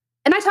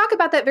and I talk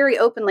about that very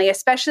openly,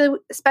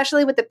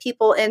 especially with the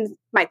people in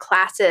my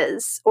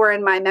classes or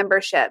in my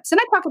memberships.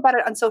 And I talk about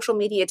it on social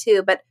media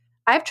too, but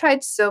I've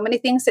tried so many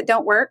things that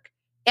don't work.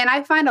 And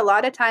I find a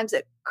lot of times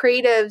that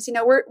creatives,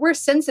 we're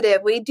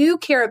sensitive. We do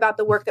care about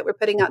the work that we're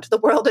putting out to the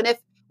world. And if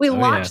we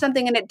launch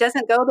something and it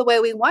doesn't go the way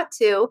we want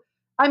to,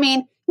 I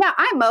mean, yeah,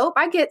 I mope,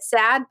 I get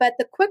sad, but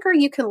the quicker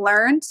you can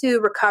learn to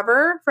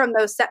recover from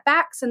those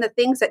setbacks and the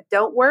things that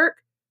don't work,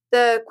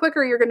 the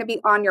quicker you're going to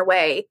be on your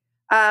way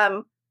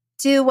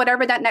to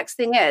whatever that next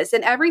thing is.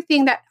 And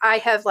everything that I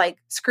have like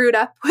screwed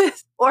up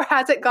with or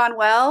hasn't gone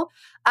well,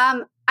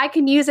 I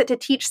can use it to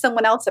teach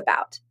someone else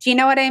about. Do you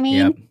know what I mean?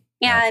 Yep.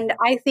 And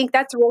I think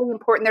that's really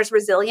important. There's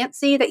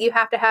resiliency that you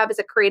have to have as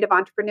a creative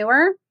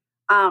entrepreneur.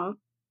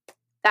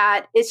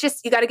 That it's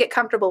just, you got to get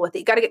comfortable with it.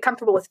 You got to get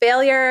comfortable with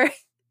failure.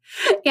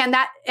 And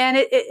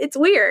it's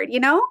weird,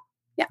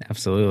 Yeah.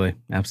 Absolutely.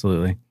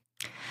 Absolutely.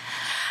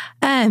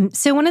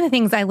 So one of the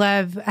things I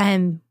love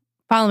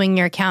following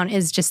your account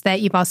is just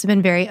that you've also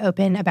been very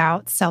open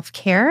about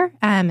self-care,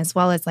 as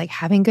well as like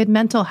having good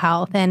mental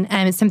health. And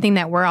it's something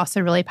that we're also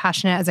really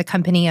passionate as a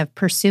company of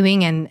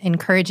pursuing and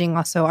encouraging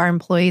also our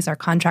employees, our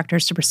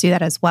contractors to pursue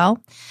that as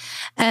well.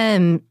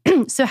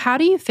 So how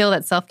do you feel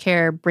that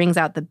self-care brings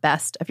out the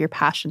best of your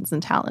passions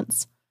and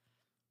talents?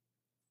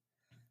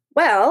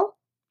 Well,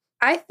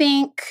 I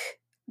think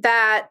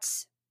that,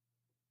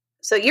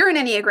 so you're an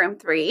Enneagram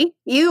 3.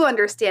 You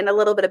understand a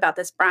little bit about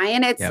this,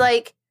 Brian. It's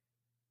like,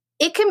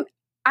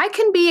 I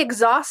can be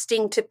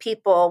exhausting to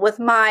people with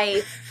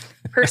my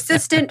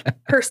persistent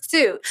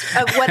pursuit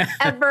of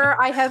whatever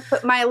I have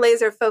put my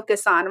laser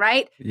focus on,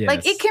 right? Yes.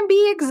 Like it can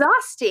be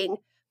exhausting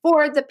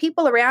for the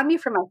people around me,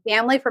 for my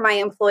family, for my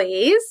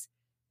employees.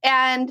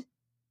 And,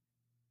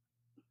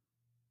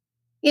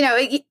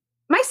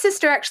 my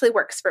sister actually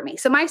works for me.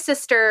 So my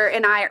sister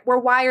and I, we're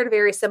wired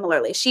very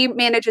similarly. She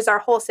manages our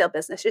wholesale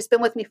business. She's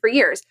been with me for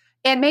years.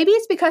 And maybe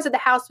it's because of the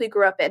house we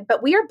grew up in,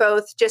 but we are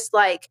both just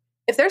like,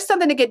 if there's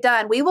something to get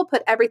done, we will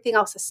put everything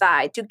else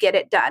aside to get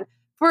it done.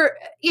 For,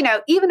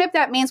 even if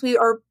that means we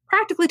are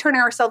practically turning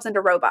ourselves into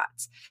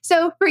robots.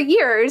 So for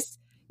years,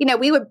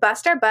 we would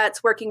bust our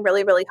butts working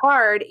really, really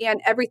hard,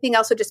 and everything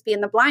else would just be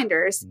in the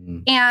blinders.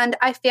 Mm. And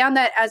I found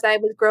that as I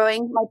was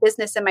growing my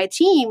business and my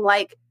team,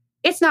 like,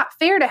 it's not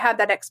fair to have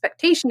that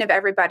expectation of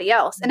everybody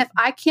else. And if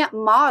I can't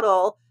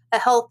model a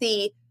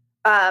healthy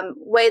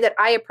way that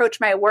I approach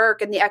my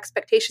work and the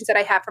expectations that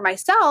I have for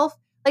myself,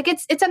 like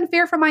it's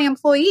unfair for my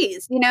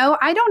employees.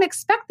 I don't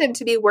expect them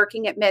to be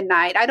working at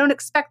midnight. I don't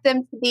expect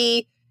them to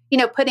be,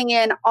 putting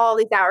in all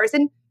these hours.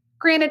 And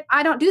granted,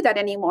 I don't do that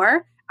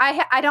anymore.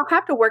 I don't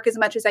have to work as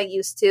much as I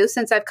used to,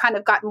 since I've kind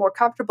of gotten more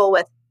comfortable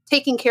with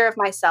taking care of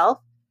myself.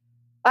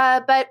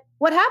 But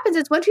what happens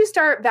is once you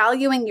start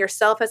valuing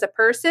yourself as a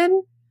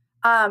person,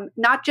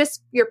 not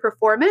just your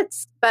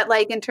performance, but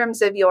like in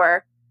terms of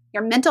your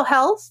mental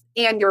health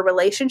and your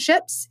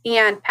relationships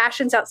and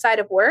passions outside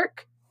of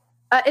work,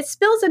 it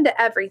spills into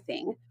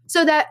everything.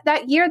 So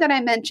that year that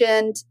I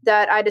mentioned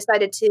that I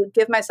decided to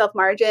give myself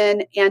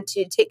margin and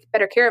to take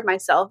better care of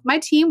myself, my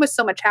team was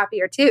so much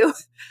happier too,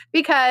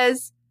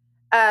 because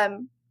it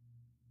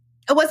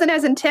wasn't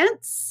as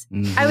intense.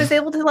 Mm-hmm. I was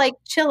able to like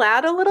chill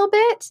out a little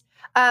bit.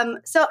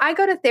 So I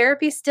go to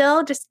therapy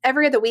still just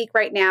every other week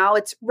right now.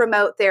 It's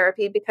remote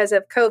therapy because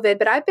of COVID,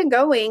 but I've been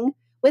going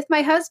with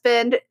my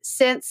husband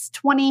since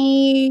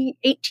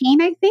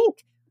 2018, I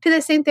think, to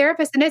the same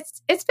therapist. And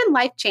it's been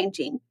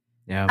life-changing.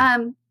 Yeah.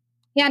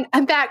 And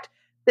in fact,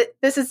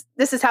 this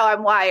is how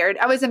I'm wired.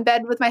 I was in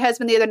bed with my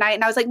husband the other night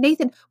and I was like,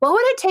 Nathan, what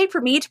would it take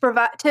for me to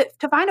provide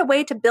to find a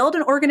way to build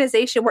an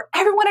organization where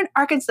everyone in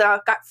Arkansas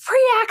got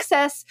free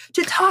access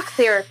to talk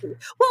therapy?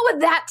 What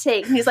would that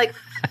take? And he's like,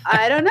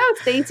 I don't know,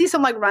 Stacey. So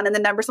I'm like running the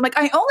numbers. I'm like,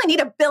 I only need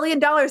 $1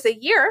 billion a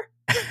year.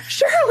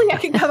 Surely I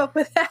can come up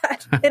with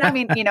that. And I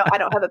mean, I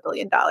don't have $1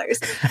 billion,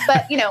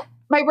 but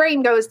my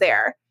brain goes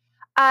there.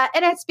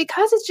 And it's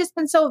because it's just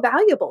been so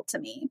valuable to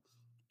me.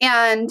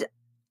 And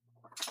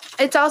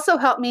it's also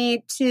helped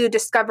me to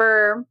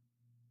discover,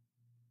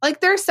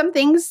 like, there's some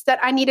things that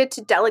I needed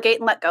to delegate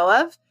and let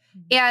go of.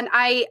 And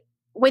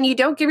when you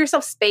don't give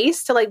yourself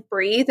space to like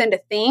breathe and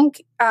to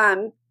think,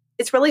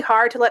 it's really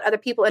hard to let other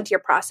people into your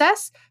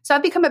process. So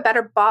I've become a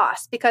better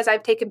boss because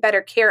I've taken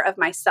better care of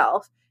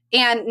myself.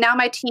 And now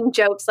my team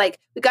jokes like,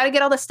 we got to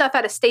get all this stuff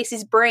out of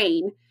Stacey's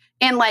brain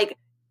and like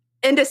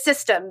into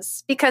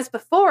systems, because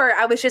before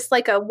I was just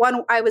like I'm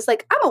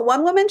a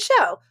one-woman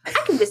show. I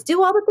can just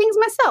do all the things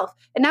myself.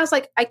 And now it's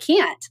like, I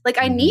can't.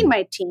 Like, I need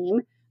my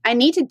team. I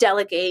need to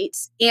delegate.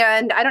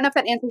 And I don't know if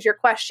that answers your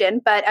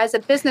question, but as a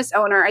business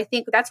owner, I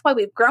think that's why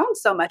we've grown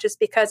so much, is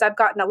because I've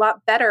gotten a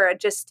lot better at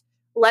just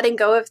letting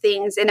go of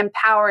things and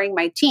empowering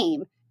my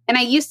team. And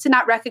I used to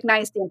not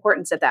recognize the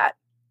importance of that.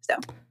 So.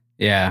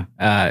 Yeah,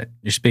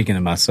 you're speaking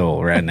to my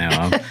soul right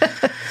now.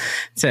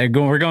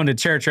 We're going to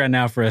church right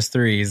now for us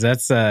threes.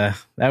 That's good.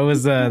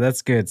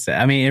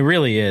 I mean, it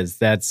really is.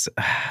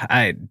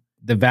 The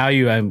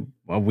value.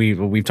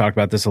 We've talked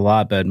about this a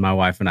lot, but my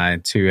wife and I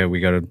too, we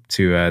go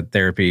to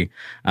therapy.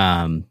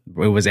 It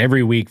was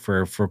every week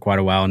for quite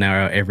a while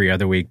now, every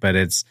other week, but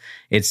it's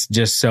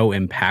just so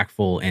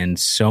impactful in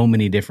so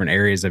many different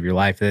areas of your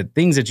life, that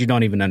things that you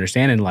don't even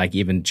understand, and like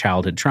even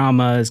childhood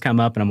trauma has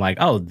come up, and I'm like,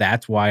 oh,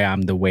 that's why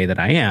I'm the way that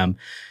I am.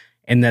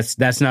 And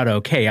that's not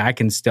okay. I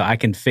can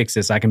fix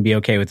this. I can be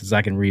okay with this.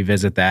 I can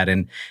revisit that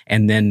and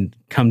then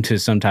come to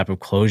some type of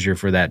closure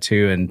for that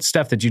too. And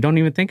stuff that you don't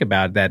even think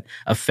about that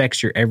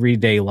affects your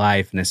everyday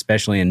life, and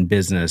especially in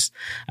business.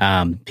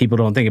 People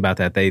don't think about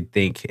that. They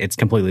think it's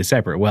completely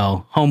separate.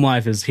 Well, home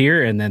life is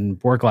here and then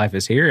work life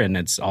is here, and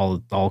it's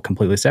all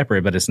completely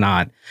separate, but it's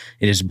not.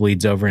 It just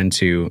bleeds over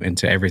into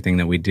everything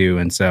that we do.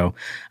 And so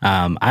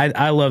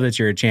I love that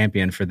you're a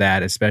champion for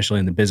that, especially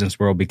in the business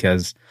world,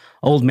 because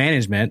old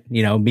management,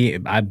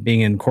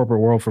 being in corporate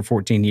world for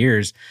 14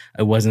 years,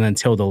 it wasn't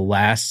until the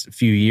last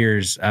few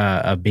years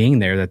of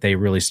being there that they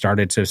really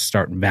started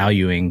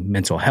valuing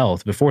mental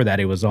health. Before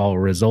that, it was all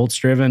results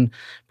driven,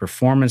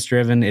 performance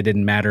driven. It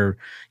didn't matter,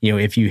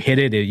 if you hit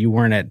it, you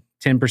weren't at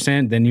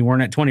 10%, then you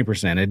weren't at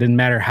 20%. It didn't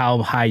matter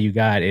how high you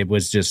got. It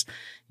was just,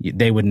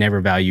 they would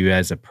never value you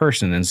as a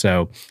person. And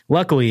so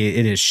luckily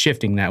it is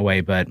shifting that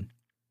way. But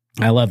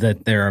I love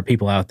that there are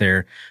people out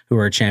there who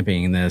are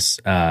championing this,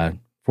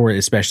 for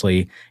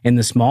especially in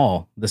the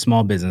small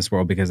business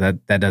world, because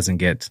that doesn't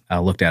get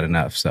looked at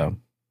enough. So,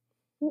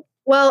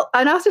 well,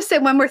 and I'll just say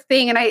one more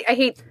thing, and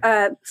I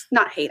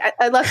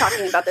love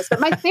talking about this, but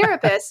my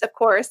therapist, of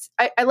course,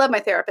 I love my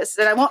therapist,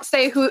 and I won't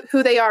say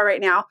who they are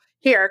right now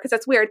here because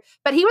that's weird.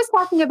 But he was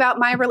talking about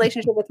my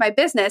relationship with my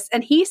business,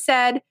 and he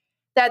said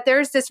that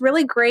there's this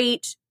really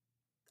great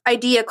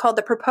idea called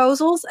the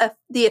proposals of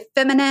the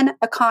feminine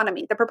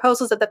economy. The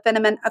proposals of the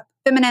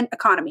feminine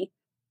economy.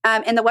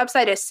 And the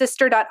website is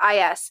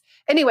sister.is.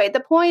 Anyway, the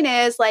point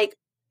is, like,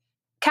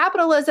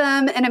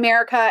 capitalism in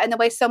America and the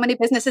way so many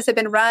businesses have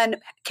been run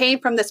came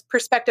from this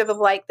perspective of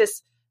like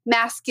this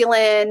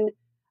masculine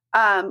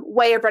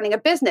way of running a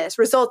business,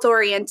 results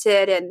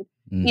oriented, and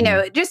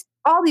just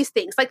all these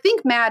things. Like,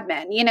 think Mad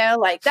Men,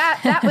 like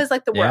that was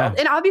like the world.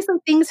 And obviously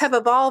things have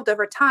evolved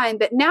over time,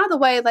 but now the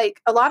way like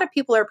a lot of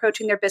people are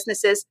approaching their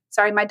businesses.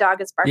 Sorry, my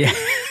dog is barking.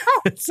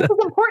 Oh, this is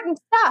important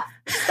stuff.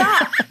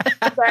 Stop.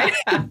 Sorry.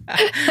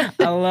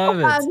 I love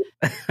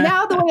it.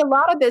 Now the way a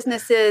lot of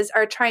businesses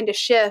are trying to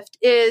shift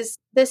is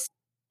this,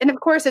 and of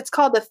course it's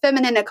called the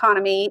feminine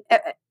economy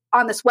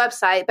on this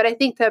website, but I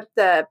think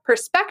the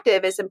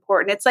perspective is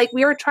important. It's like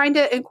we are trying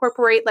to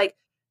incorporate like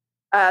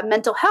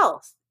mental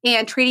health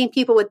and treating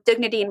people with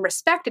dignity and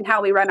respect in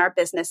how we run our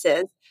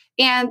businesses.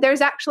 And there's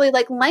actually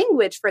like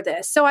language for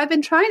this. So I've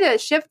been trying to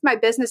shift my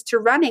business to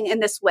running in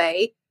this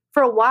way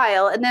for a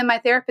while. And then my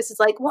therapist is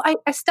like, well,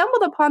 I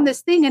stumbled upon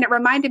this thing and it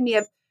reminded me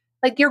of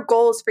like your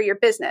goals for your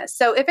business.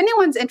 So if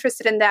anyone's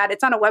interested in that,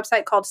 it's on a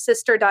website called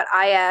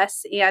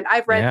sister.is, and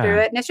I've read through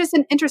it, and it's just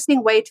an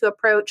interesting way to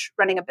approach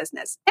running a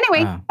business.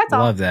 Anyway, that's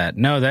all. Love that.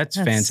 No, that's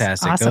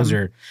fantastic. Awesome. Those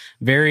are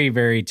very,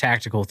 very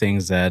tactical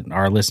things that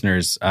our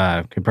listeners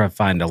could probably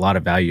find a lot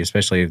of value,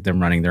 especially if they're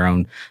running their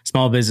own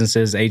small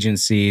businesses,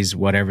 agencies,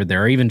 whatever.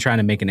 They're even trying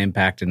to make an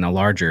impact in a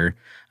larger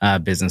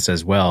business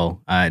as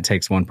well. It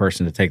takes one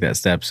person to take that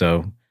step.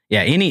 So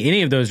yeah,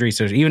 any of those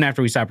resources, even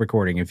after we stop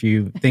recording, if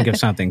you think of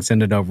something,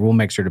 send it over. We'll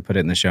make sure to put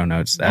it in the show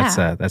notes.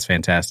 That's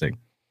fantastic.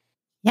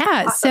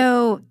 Yeah. Awesome.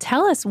 So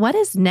tell us, what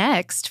is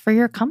next for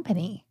your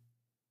company?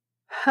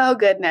 Oh,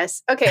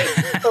 goodness. Okay.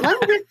 So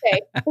let me just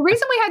say, the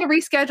reason we had to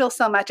reschedule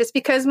so much is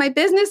because my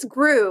business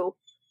grew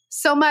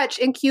so much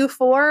in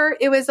Q4.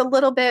 It was a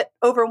little bit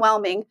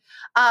overwhelming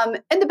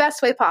in the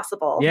best way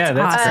possible. Yeah,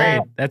 that's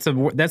awesome.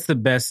 great. That's the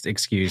best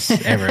excuse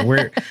ever.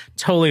 We're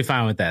totally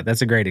fine with that.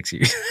 That's a great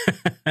excuse.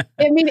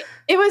 I mean,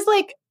 it was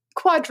like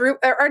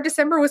our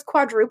December was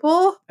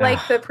quadruple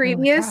like the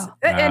previous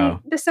in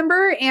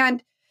December.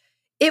 And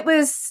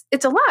it's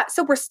a lot.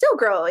 So we're still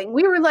growing.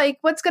 We were like,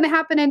 what's going to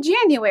happen in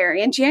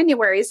January? And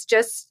January is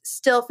just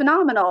still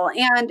phenomenal.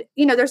 And,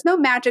 there's no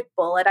magic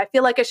bullet. I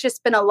feel like it's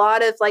just been a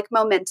lot of like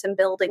momentum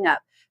building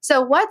up.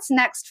 So what's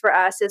next for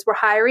us is we're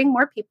hiring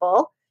more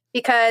people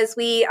because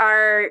we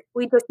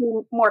just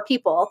need more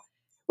people,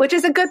 which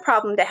is a good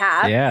problem to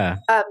have. Yeah.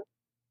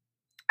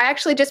 I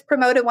actually just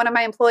promoted one of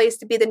my employees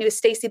to be the new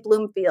Stacy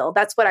Bloomfield.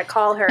 That's what I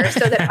call her,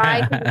 so that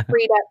I can be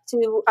freed up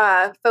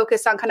to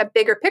focus on kind of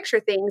bigger picture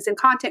things and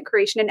content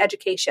creation and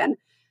education.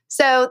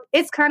 So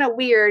it's kind of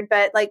weird,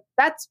 but like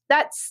that's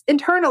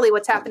internally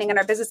what's happening in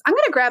our business. I'm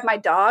going to grab my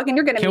dog, and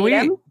you're going to meet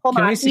him. Hold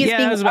on.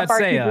 Yeah, I was about to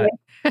say.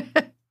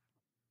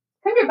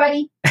 Come here,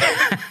 buddy.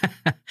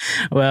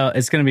 Well,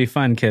 it's going to be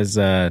fun because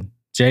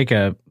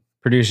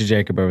producer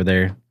Jacob over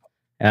there,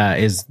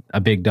 is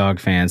a big dog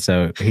fan,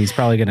 so he's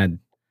probably going to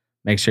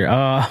make sure.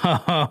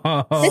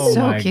 This is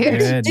so my cute.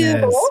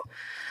 goodness.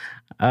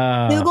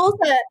 Dougall's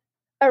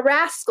a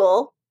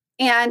rascal,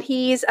 and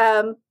he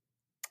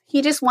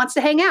just wants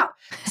to hang out.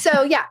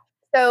 So yeah.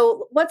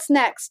 So what's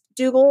next,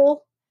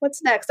 Dougal?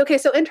 What's next? Okay,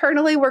 so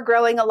internally we're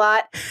growing a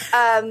lot.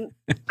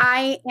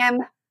 I am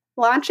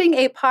launching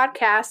a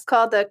podcast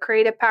called the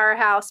Creative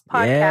Powerhouse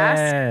Podcast.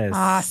 Yes.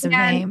 Awesome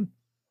And name.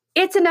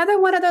 it's another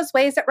one of those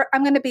ways that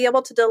I'm going to be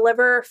able to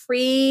deliver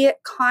free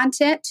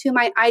content to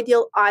my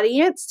ideal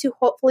audience to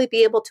hopefully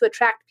be able to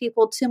attract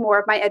people to more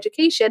of my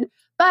education.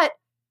 But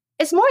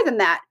it's more than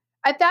that.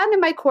 I found in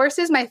my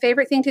courses, my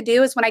favorite thing to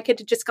do is when I get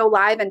to just go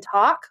live and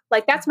talk.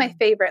 Like that's my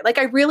favorite. Like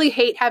I really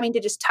hate having to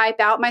just type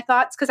out my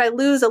thoughts because I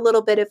lose a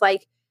little bit of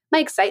like my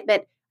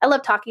excitement. I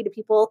love talking to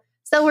people.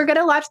 So we're going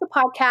to launch the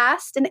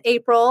podcast in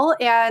April,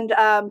 and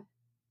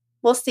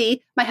we'll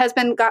see. My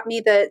husband got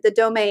me the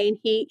domain.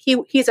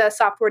 He's a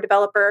software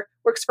developer,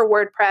 works for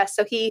WordPress.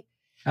 So he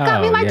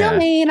got me my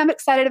domain. I'm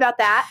excited about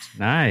that.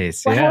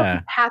 Nice. What yeah.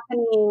 else is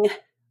happening?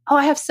 Oh,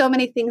 I have so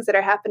many things that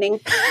are happening.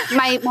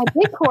 My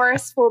big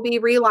course will be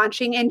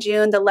relaunching in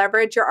June, the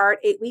Leverage Your Art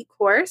 8-week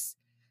course.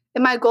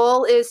 And my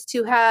goal is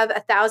to have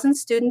 1,000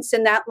 students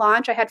in that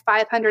launch. I had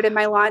 500 in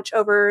my launch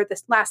over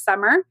this last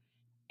summer.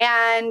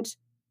 And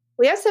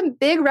we have some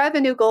big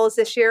revenue goals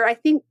this year. I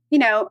think,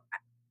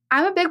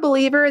 I'm a big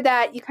believer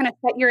that you kind of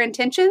set your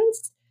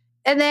intentions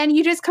and then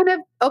you just kind of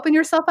open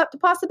yourself up to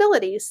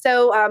possibilities.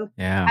 So, I'm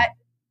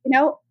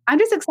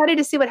just excited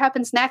to see what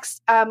happens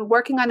next.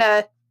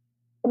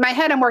 In my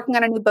head, I'm working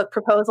on a new book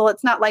proposal.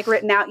 It's not like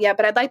written out yet,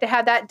 but I'd like to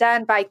have that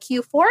done by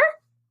Q4.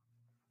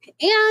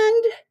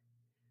 And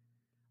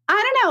I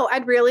don't know,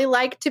 I'd really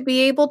like to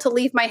be able to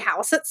leave my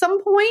house at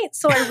some point.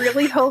 So I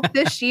really hope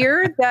this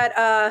year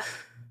that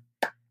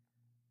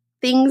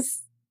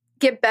things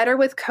get better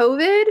with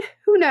COVID.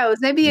 Who knows?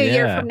 Maybe a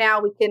year from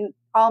now we can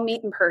all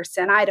meet in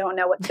person. I don't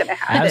know what's going to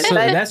happen.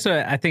 Absolutely. That's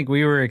what I think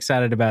we were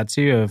excited about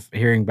too, of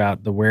hearing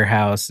about the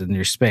warehouse and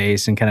your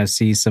space and kind of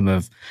see some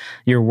of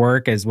your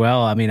work as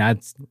well. I mean,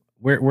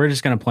 we're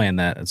just going to plan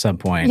that at some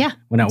point. Yeah.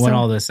 When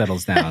all this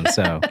settles down.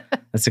 So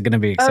that's going to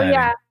be exciting. Oh,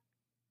 yeah.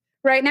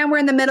 Right now we're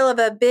in the middle of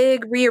a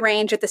big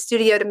rearrange at the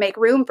studio to make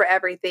room for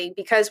everything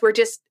because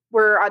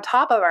we're on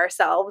top of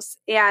ourselves.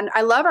 And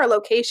I love our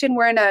location.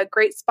 We're in a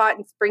great spot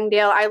in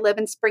Springdale. I live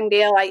in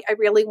Springdale. I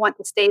really want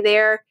to stay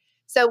there.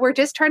 So we're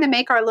just trying to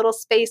make our little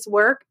space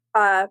work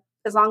as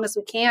long as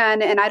we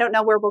can. And I don't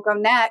know where we'll go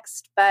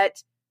next,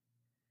 but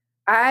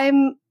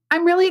I'm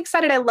really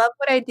excited. I love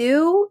what I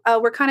do.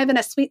 We're kind of in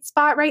a sweet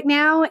spot right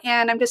now,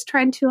 and I'm just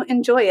trying to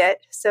enjoy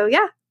it. So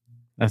yeah.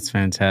 That's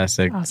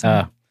fantastic.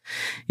 Awesome.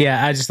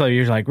 Yeah, I just love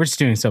you're like, we're just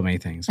doing so many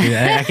things.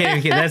 I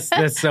can't even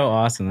that's so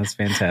awesome. That's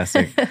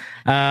fantastic.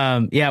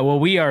 Well,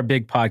 we are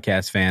big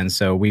podcast fans,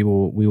 so we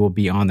will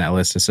be on that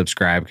list to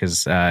subscribe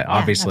because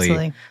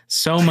obviously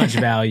so much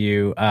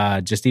value.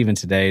 Just even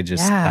today,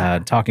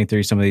 talking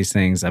through some of these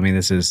things. I mean,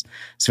 it's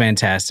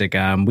fantastic.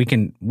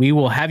 We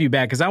will have you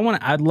back because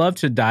I'd love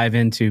to dive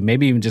into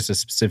maybe even just a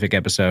specific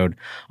episode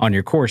on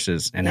your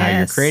courses and how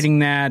you're creating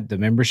that, the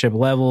membership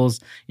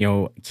levels,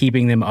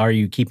 keeping them. Are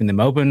you keeping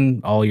them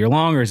open all year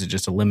long, or is it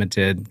just a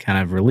limited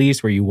kind of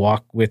release where you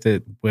walk with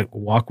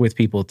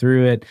people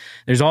through it?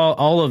 There's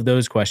all of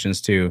those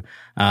questions too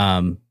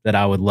that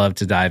I would love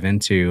to dive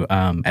into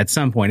at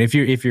some point if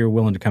you're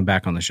willing to come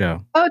back on the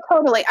show. Oh,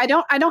 totally. I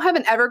don't have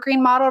an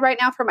evergreen model right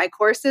now for my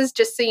courses,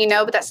 just so you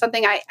know, but that's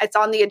something it's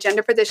on the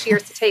agenda for this year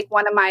is to take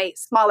one of my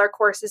smaller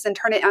courses and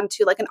turn it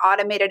onto like an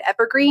automated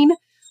evergreen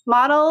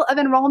model of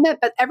enrollment,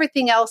 but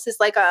everything else is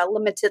like a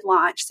limited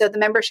launch. So the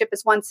membership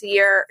is once a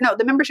year. No,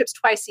 the membership's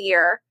twice a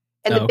year.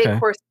 And the big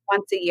course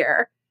once a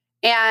year.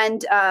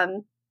 And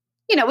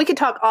we could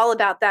talk all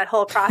about that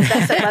whole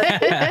process. I love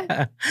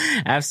it.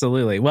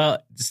 Absolutely. Well,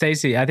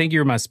 Stacey, I think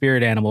you're my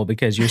spirit animal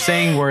because you're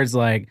saying words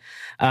like,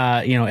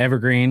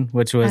 evergreen,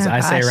 which was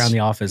I say around the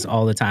office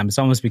all the time. It's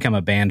almost become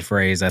a banned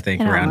phrase, I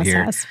think, around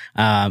here.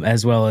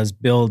 As well as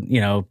build,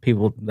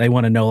 people, they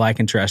want to know, like,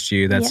 and trust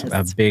you. That's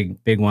a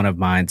big one of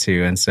mine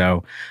too. And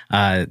so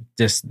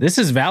this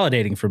is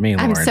validating for me,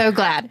 Lauren. I'm so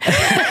glad.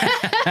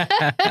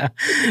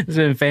 It's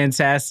been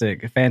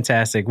fantastic.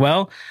 Fantastic.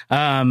 Well,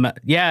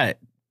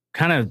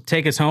 kind of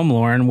take us home,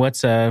 Lauren.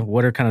 What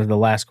are kind of the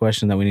last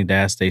question that we need to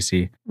ask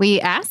Stacey? We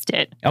asked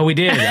it. Oh, we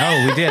did.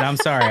 I'm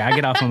sorry. I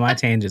get off on my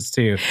tangents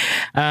too.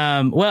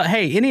 Well,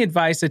 hey, any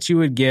advice that you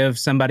would give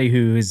somebody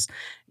who's,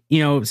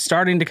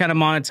 starting to kind of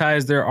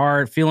monetize their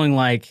art, feeling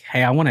like,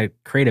 hey, I want to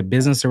create a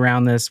business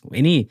around this.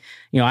 I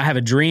have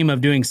a dream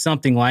of doing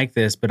something like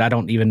this, but I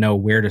don't even know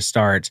where to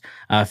start.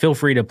 Feel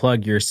free to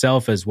plug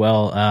yourself as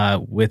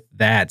well with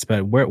that.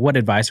 But what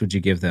advice would you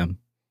give them?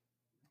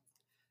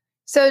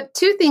 So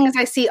 2 things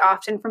I see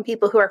often from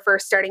people who are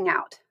first starting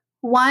out.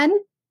 1,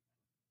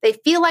 they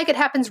feel like it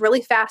happens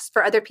really fast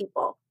for other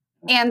people,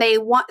 and they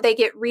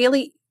get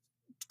really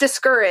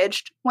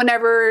discouraged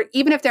whenever,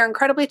 even if they're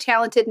incredibly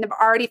talented and have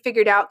already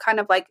figured out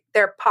kind of like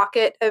their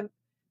pocket of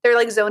their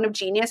like zone of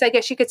genius, I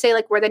guess you could say,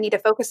 like where they need to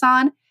focus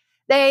on,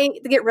 they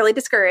get really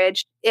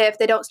discouraged if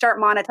they don't start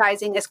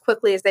monetizing as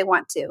quickly as they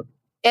want to.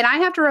 And I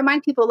have to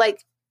remind people,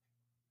 like,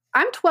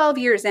 I'm 12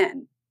 years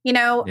in,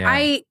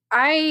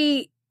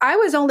 I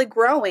was only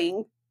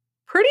growing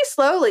pretty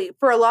slowly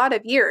for a lot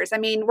of years. I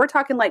mean, we're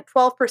talking like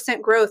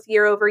 12% growth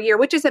year over year,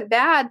 which isn't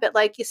bad, but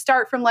like you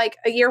start from like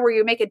a year where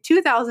you're making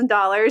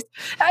 $2,000,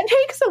 that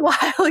takes a while,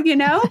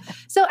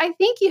 So I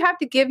think you have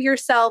to give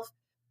yourself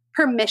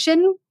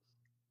permission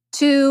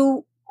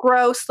to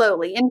grow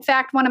slowly. In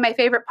fact, one of my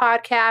favorite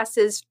podcasts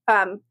is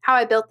How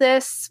I Built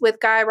This with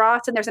Guy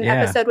Raz, and there's an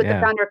episode with the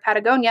founder of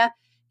Patagonia,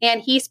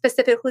 and he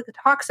specifically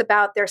talks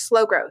about their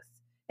slow growth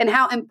and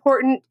how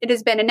important it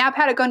has been. And now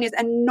Patagonia is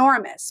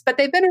enormous, but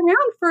they've been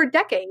around for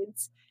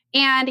decades.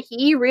 And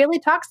he really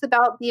talks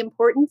about the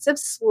importance of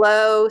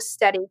slow,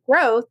 steady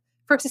growth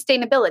for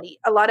sustainability.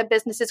 A lot of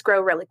businesses grow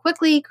really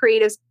quickly,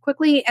 creatives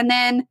quickly, and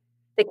then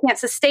they can't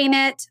sustain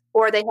it,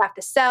 or they have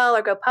to sell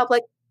or go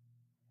public.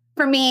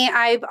 For me,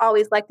 I've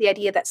always liked the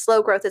idea that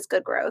slow growth is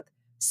good growth.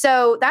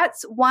 So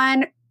that's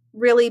one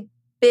really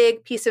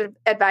big piece of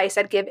advice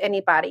I'd give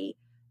anybody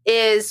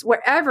is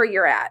wherever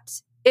you're at,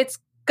 it's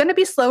going to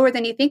be slower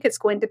than you think it's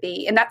going to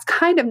be. And that's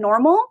kind of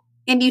normal.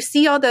 And you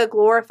see all the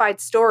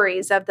glorified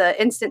stories of the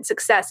instant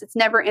success. It's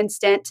never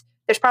instant.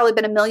 There's probably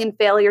been a million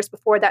failures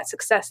before that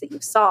success that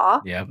you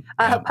saw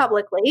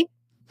publicly.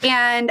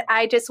 And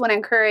I just want to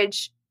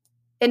encourage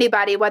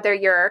anybody, whether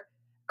you're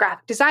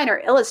graphic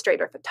designer,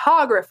 illustrator,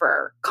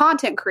 photographer,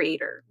 content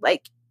creator,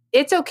 like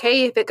it's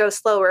okay if it goes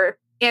slower,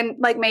 and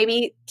like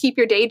maybe keep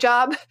your day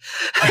job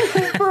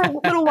for a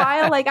little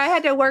while. Like I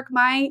had to work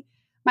my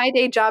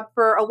day job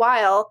for a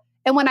while.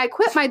 And when I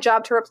quit my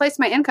job to replace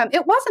my income,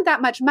 it wasn't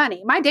that much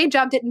money. My day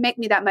job didn't make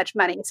me that much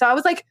money. So I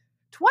was like,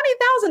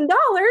 $20,000?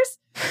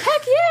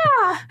 Heck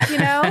yeah.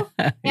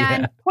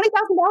 And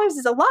 $20,000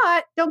 is a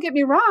lot. Don't get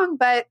me wrong,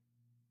 but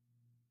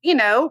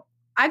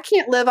I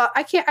can't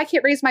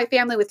raise my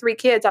family with 3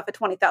 kids off of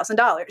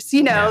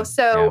 $20,000,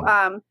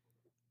 So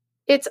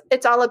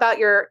it's all about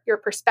your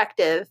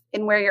perspective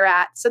and where you're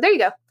at. So there you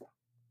go.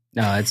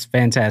 No, it's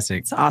fantastic.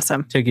 It's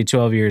awesome. Took you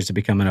 12 years to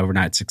become an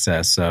overnight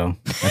success. So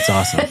that's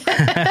awesome.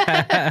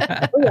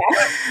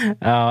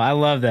 Oh, I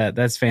love that.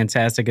 That's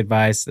fantastic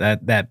advice.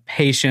 That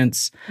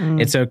patience.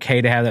 It's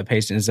okay to have that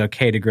patience. It's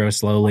okay to grow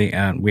slowly.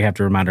 And we have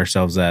to remind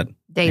ourselves that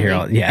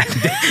daily.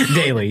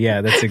 Daily.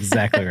 Yeah, that's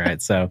exactly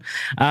right. So,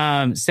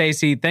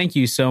 Stacey, thank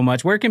you so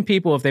much. Where can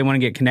people, if they want to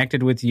get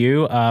connected with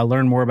you,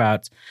 learn more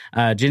about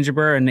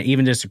Gingerbread and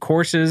even just the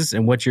courses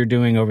and what you're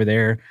doing over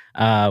there,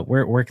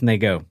 where can they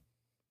go?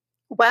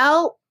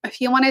 Well, if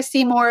you want to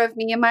see more of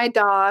me and my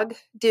dog,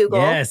 Dougal,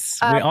 yes,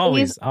 we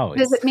always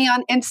visit me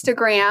on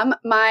Instagram.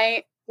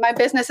 My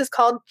business is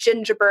called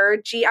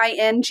Gingerbread,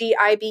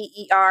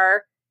 Gingiber.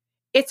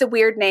 It's a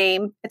weird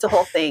name. It's a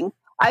whole thing.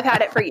 I've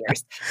had it for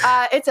years.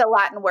 It's a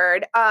Latin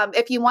word.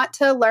 If you want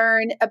to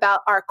learn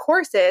about our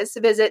courses,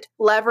 visit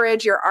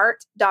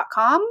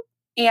leverageyourart.com.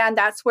 And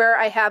that's where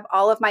I have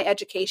all of my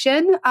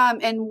education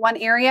in one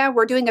area.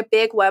 We're doing a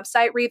big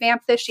website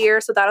revamp this year,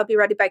 so that'll be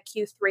ready by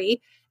Q3.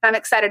 I'm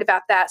excited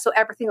about that. So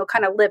everything will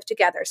kind of live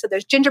together. So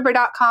there's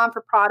gingerbread.com for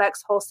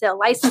products, wholesale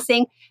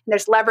licensing, and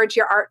there's Leverage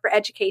Your Art for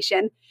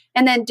education.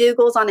 And then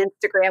Dougal's on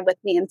Instagram with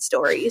me in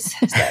stories.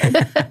 So.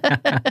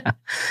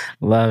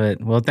 Love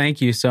it. Well,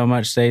 thank you so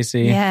much,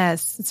 Stacey.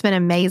 Yes, it's been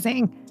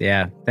amazing.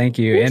 Yeah, thank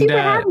you. Thank you for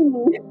having me.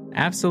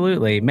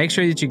 Absolutely. Make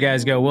sure that you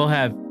guys go. We'll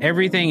have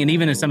everything and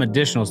even some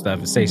additional stuff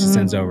that Stacey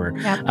sends over.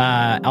 Yep.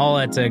 All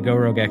at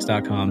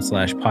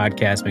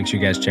GoRogueX.com/podcast. Make sure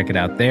you guys check it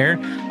out there.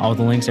 All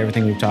the links,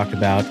 everything we've talked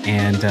about.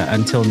 And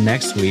until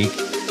next week,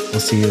 we'll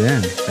see you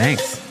then.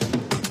 Thanks.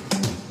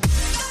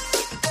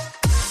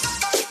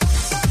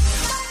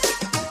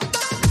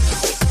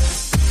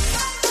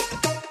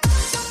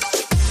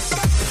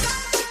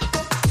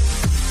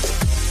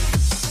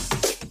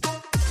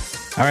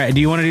 All right.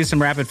 Do you want to do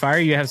some rapid fire?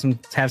 You have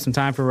some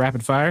time for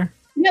rapid fire?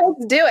 Yeah,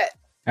 let's do it.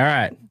 All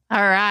right.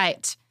 All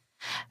right.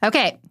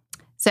 Okay.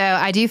 So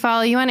I do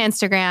follow you on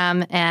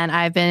Instagram, and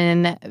I've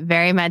been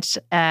very much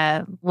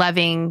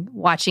loving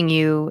watching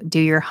you do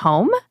your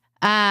home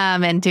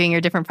and doing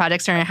your different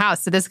projects in your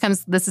house. So this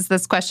is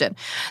this question.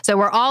 So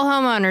we're all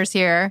homeowners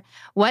here.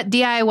 What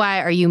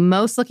DIY are you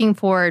most looking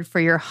forward for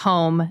your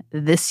home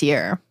this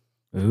year?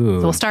 Ooh.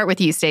 So we'll start with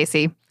you,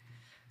 Stacy.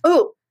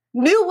 Ooh,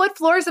 new wood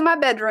floors in my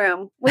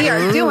bedroom. We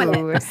are doing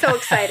it. I'm so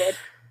excited.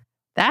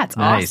 That's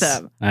Nice.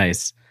 awesome.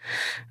 Nice.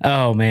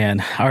 Oh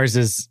man, ours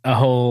is a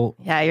whole.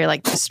 Yeah, you're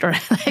like destroying.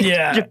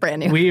 Yeah,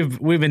 brand new.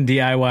 We've been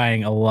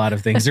DIYing a lot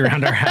of things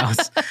around our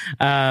house,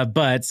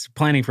 but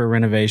planning for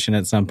renovation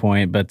at some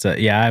point. But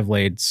yeah, I've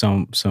laid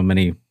so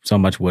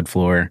much wood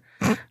floor.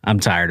 I'm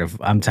tired of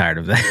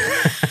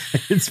that.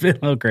 It's been a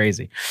little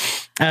crazy.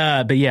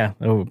 But yeah,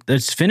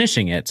 it's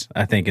finishing it.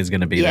 I think is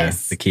going to be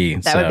Yes. the key.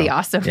 That would be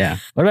awesome. Yeah.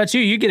 What about you?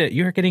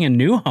 You're getting a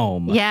new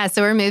home. Yeah,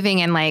 so we're moving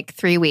in like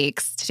 3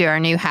 weeks to our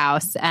new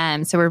house.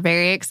 So we're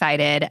very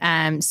excited.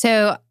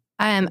 So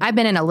I've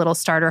been in a little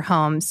starter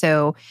home.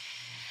 So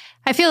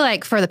I feel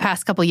like for the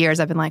past couple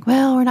years, I've been like,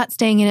 well, we're not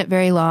staying in it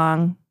very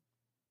long.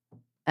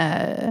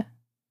 Oh,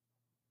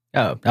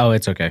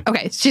 it's okay.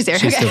 Okay, she's there.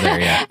 She's Okay. still there,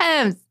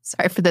 yeah.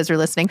 Sorry for those who are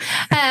listening.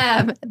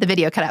 The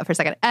video cut out for a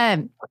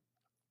second.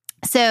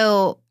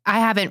 So I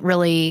haven't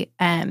really,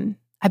 I've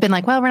been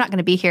like, well, we're not going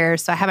to be here.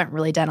 So I haven't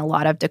really done a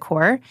lot of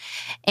decor.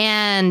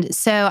 And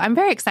so I'm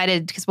very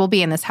excited because we'll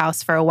be in this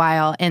house for a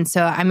while. And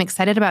so I'm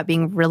excited about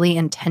being really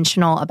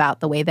intentional about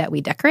the way that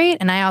we decorate.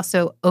 And I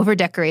also over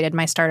decorated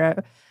my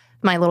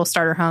little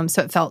starter home.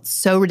 So it felt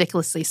so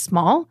ridiculously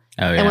small.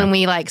 Oh, yeah. And when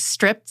we like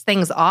stripped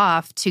things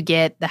off to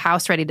get the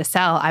house ready to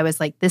sell, I was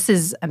like, this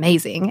is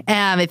amazing.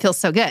 It feels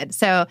so good.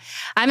 So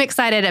I'm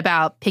excited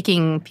about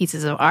picking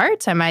pieces of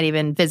art. I might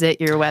even visit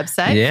your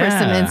website for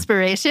some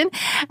inspiration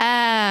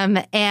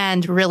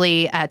and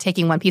really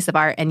taking one piece of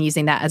art and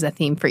using that as a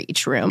theme for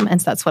each room.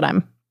 And so that's what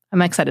I'm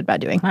excited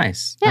about doing.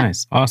 Nice. Yeah.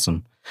 Nice.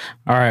 Awesome.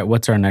 All right.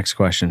 What's our next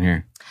question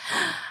here?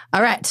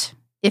 All right.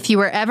 If you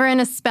were ever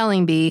in a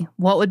spelling bee,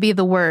 what would be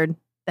the word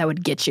that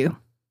would get you?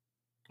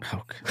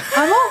 Okay.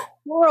 I'm a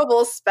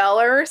horrible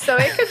speller, so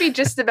it could be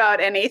just about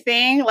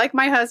anything. Like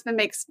my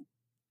husband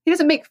he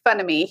doesn't make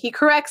fun of me. He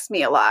corrects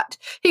me a lot.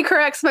 He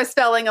corrects my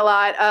spelling a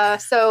lot.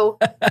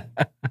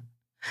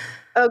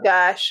 Oh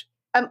gosh,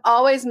 I'm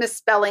always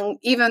misspelling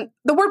even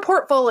the word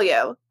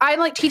portfolio. I'm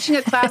like teaching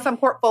a class on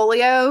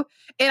portfolio,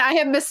 and I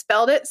have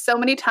misspelled it so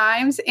many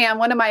times. And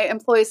one of my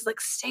employees is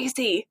like,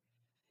 Stacy,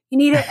 you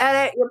need to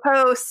edit your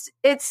post.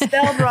 It's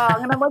spelled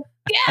wrong. And I'm like,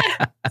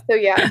 yeah. So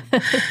yeah.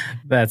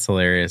 That's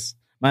hilarious.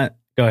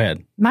 Go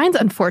ahead. Mine's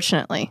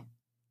unfortunately.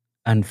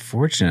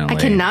 Unfortunately. I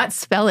cannot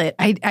spell it.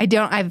 I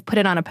don't. I've put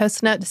it on a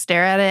Post-it note to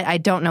stare at it. I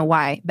don't know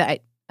why,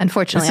 but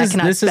unfortunately, I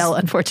cannot spell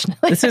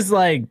unfortunately. This is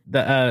like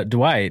the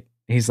Dwight.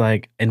 He's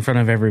like, in front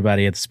of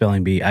everybody at the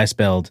spelling bee, I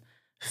spelled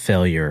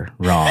failure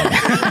wrong.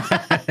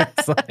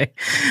 It's like,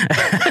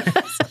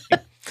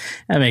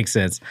 that makes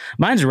sense.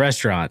 Mine's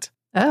restaurant.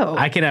 Oh.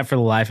 I cannot for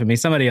the life of me.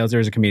 Somebody else, there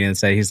was a comedian that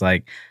said, he's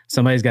like,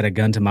 somebody's got a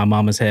gun to my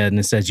mama's head and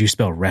it says, you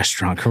spell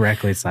restaurant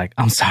correctly. It's like,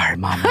 I'm sorry,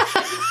 mama.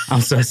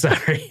 I'm so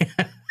sorry.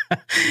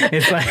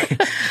 It's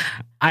like,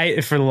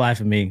 for the life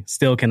of me,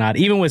 still cannot.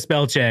 Even with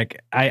spell check,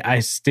 I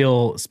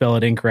still spell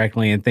it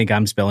incorrectly and think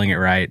I'm spelling it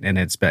right. And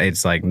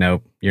it's like,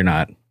 nope, you're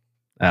not.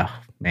 Oh,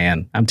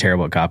 man. I'm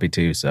terrible at copy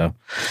too. So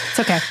It's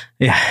okay.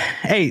 yeah.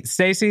 Hey,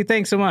 Stacy,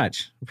 thanks so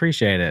much.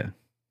 Appreciate it.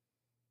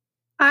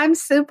 I'm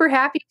super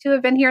happy to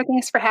have been here.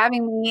 Thanks for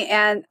having me.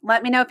 And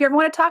let me know if you ever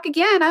want to talk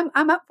again.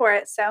 I'm up for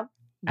it. So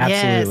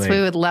Absolutely. Yes,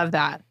 we would love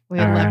that. We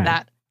would All love right.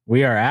 that.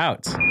 We are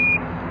out.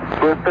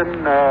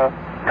 Clifton,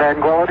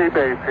 Tranquility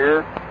Base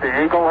here.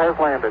 The Eagle has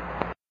landed.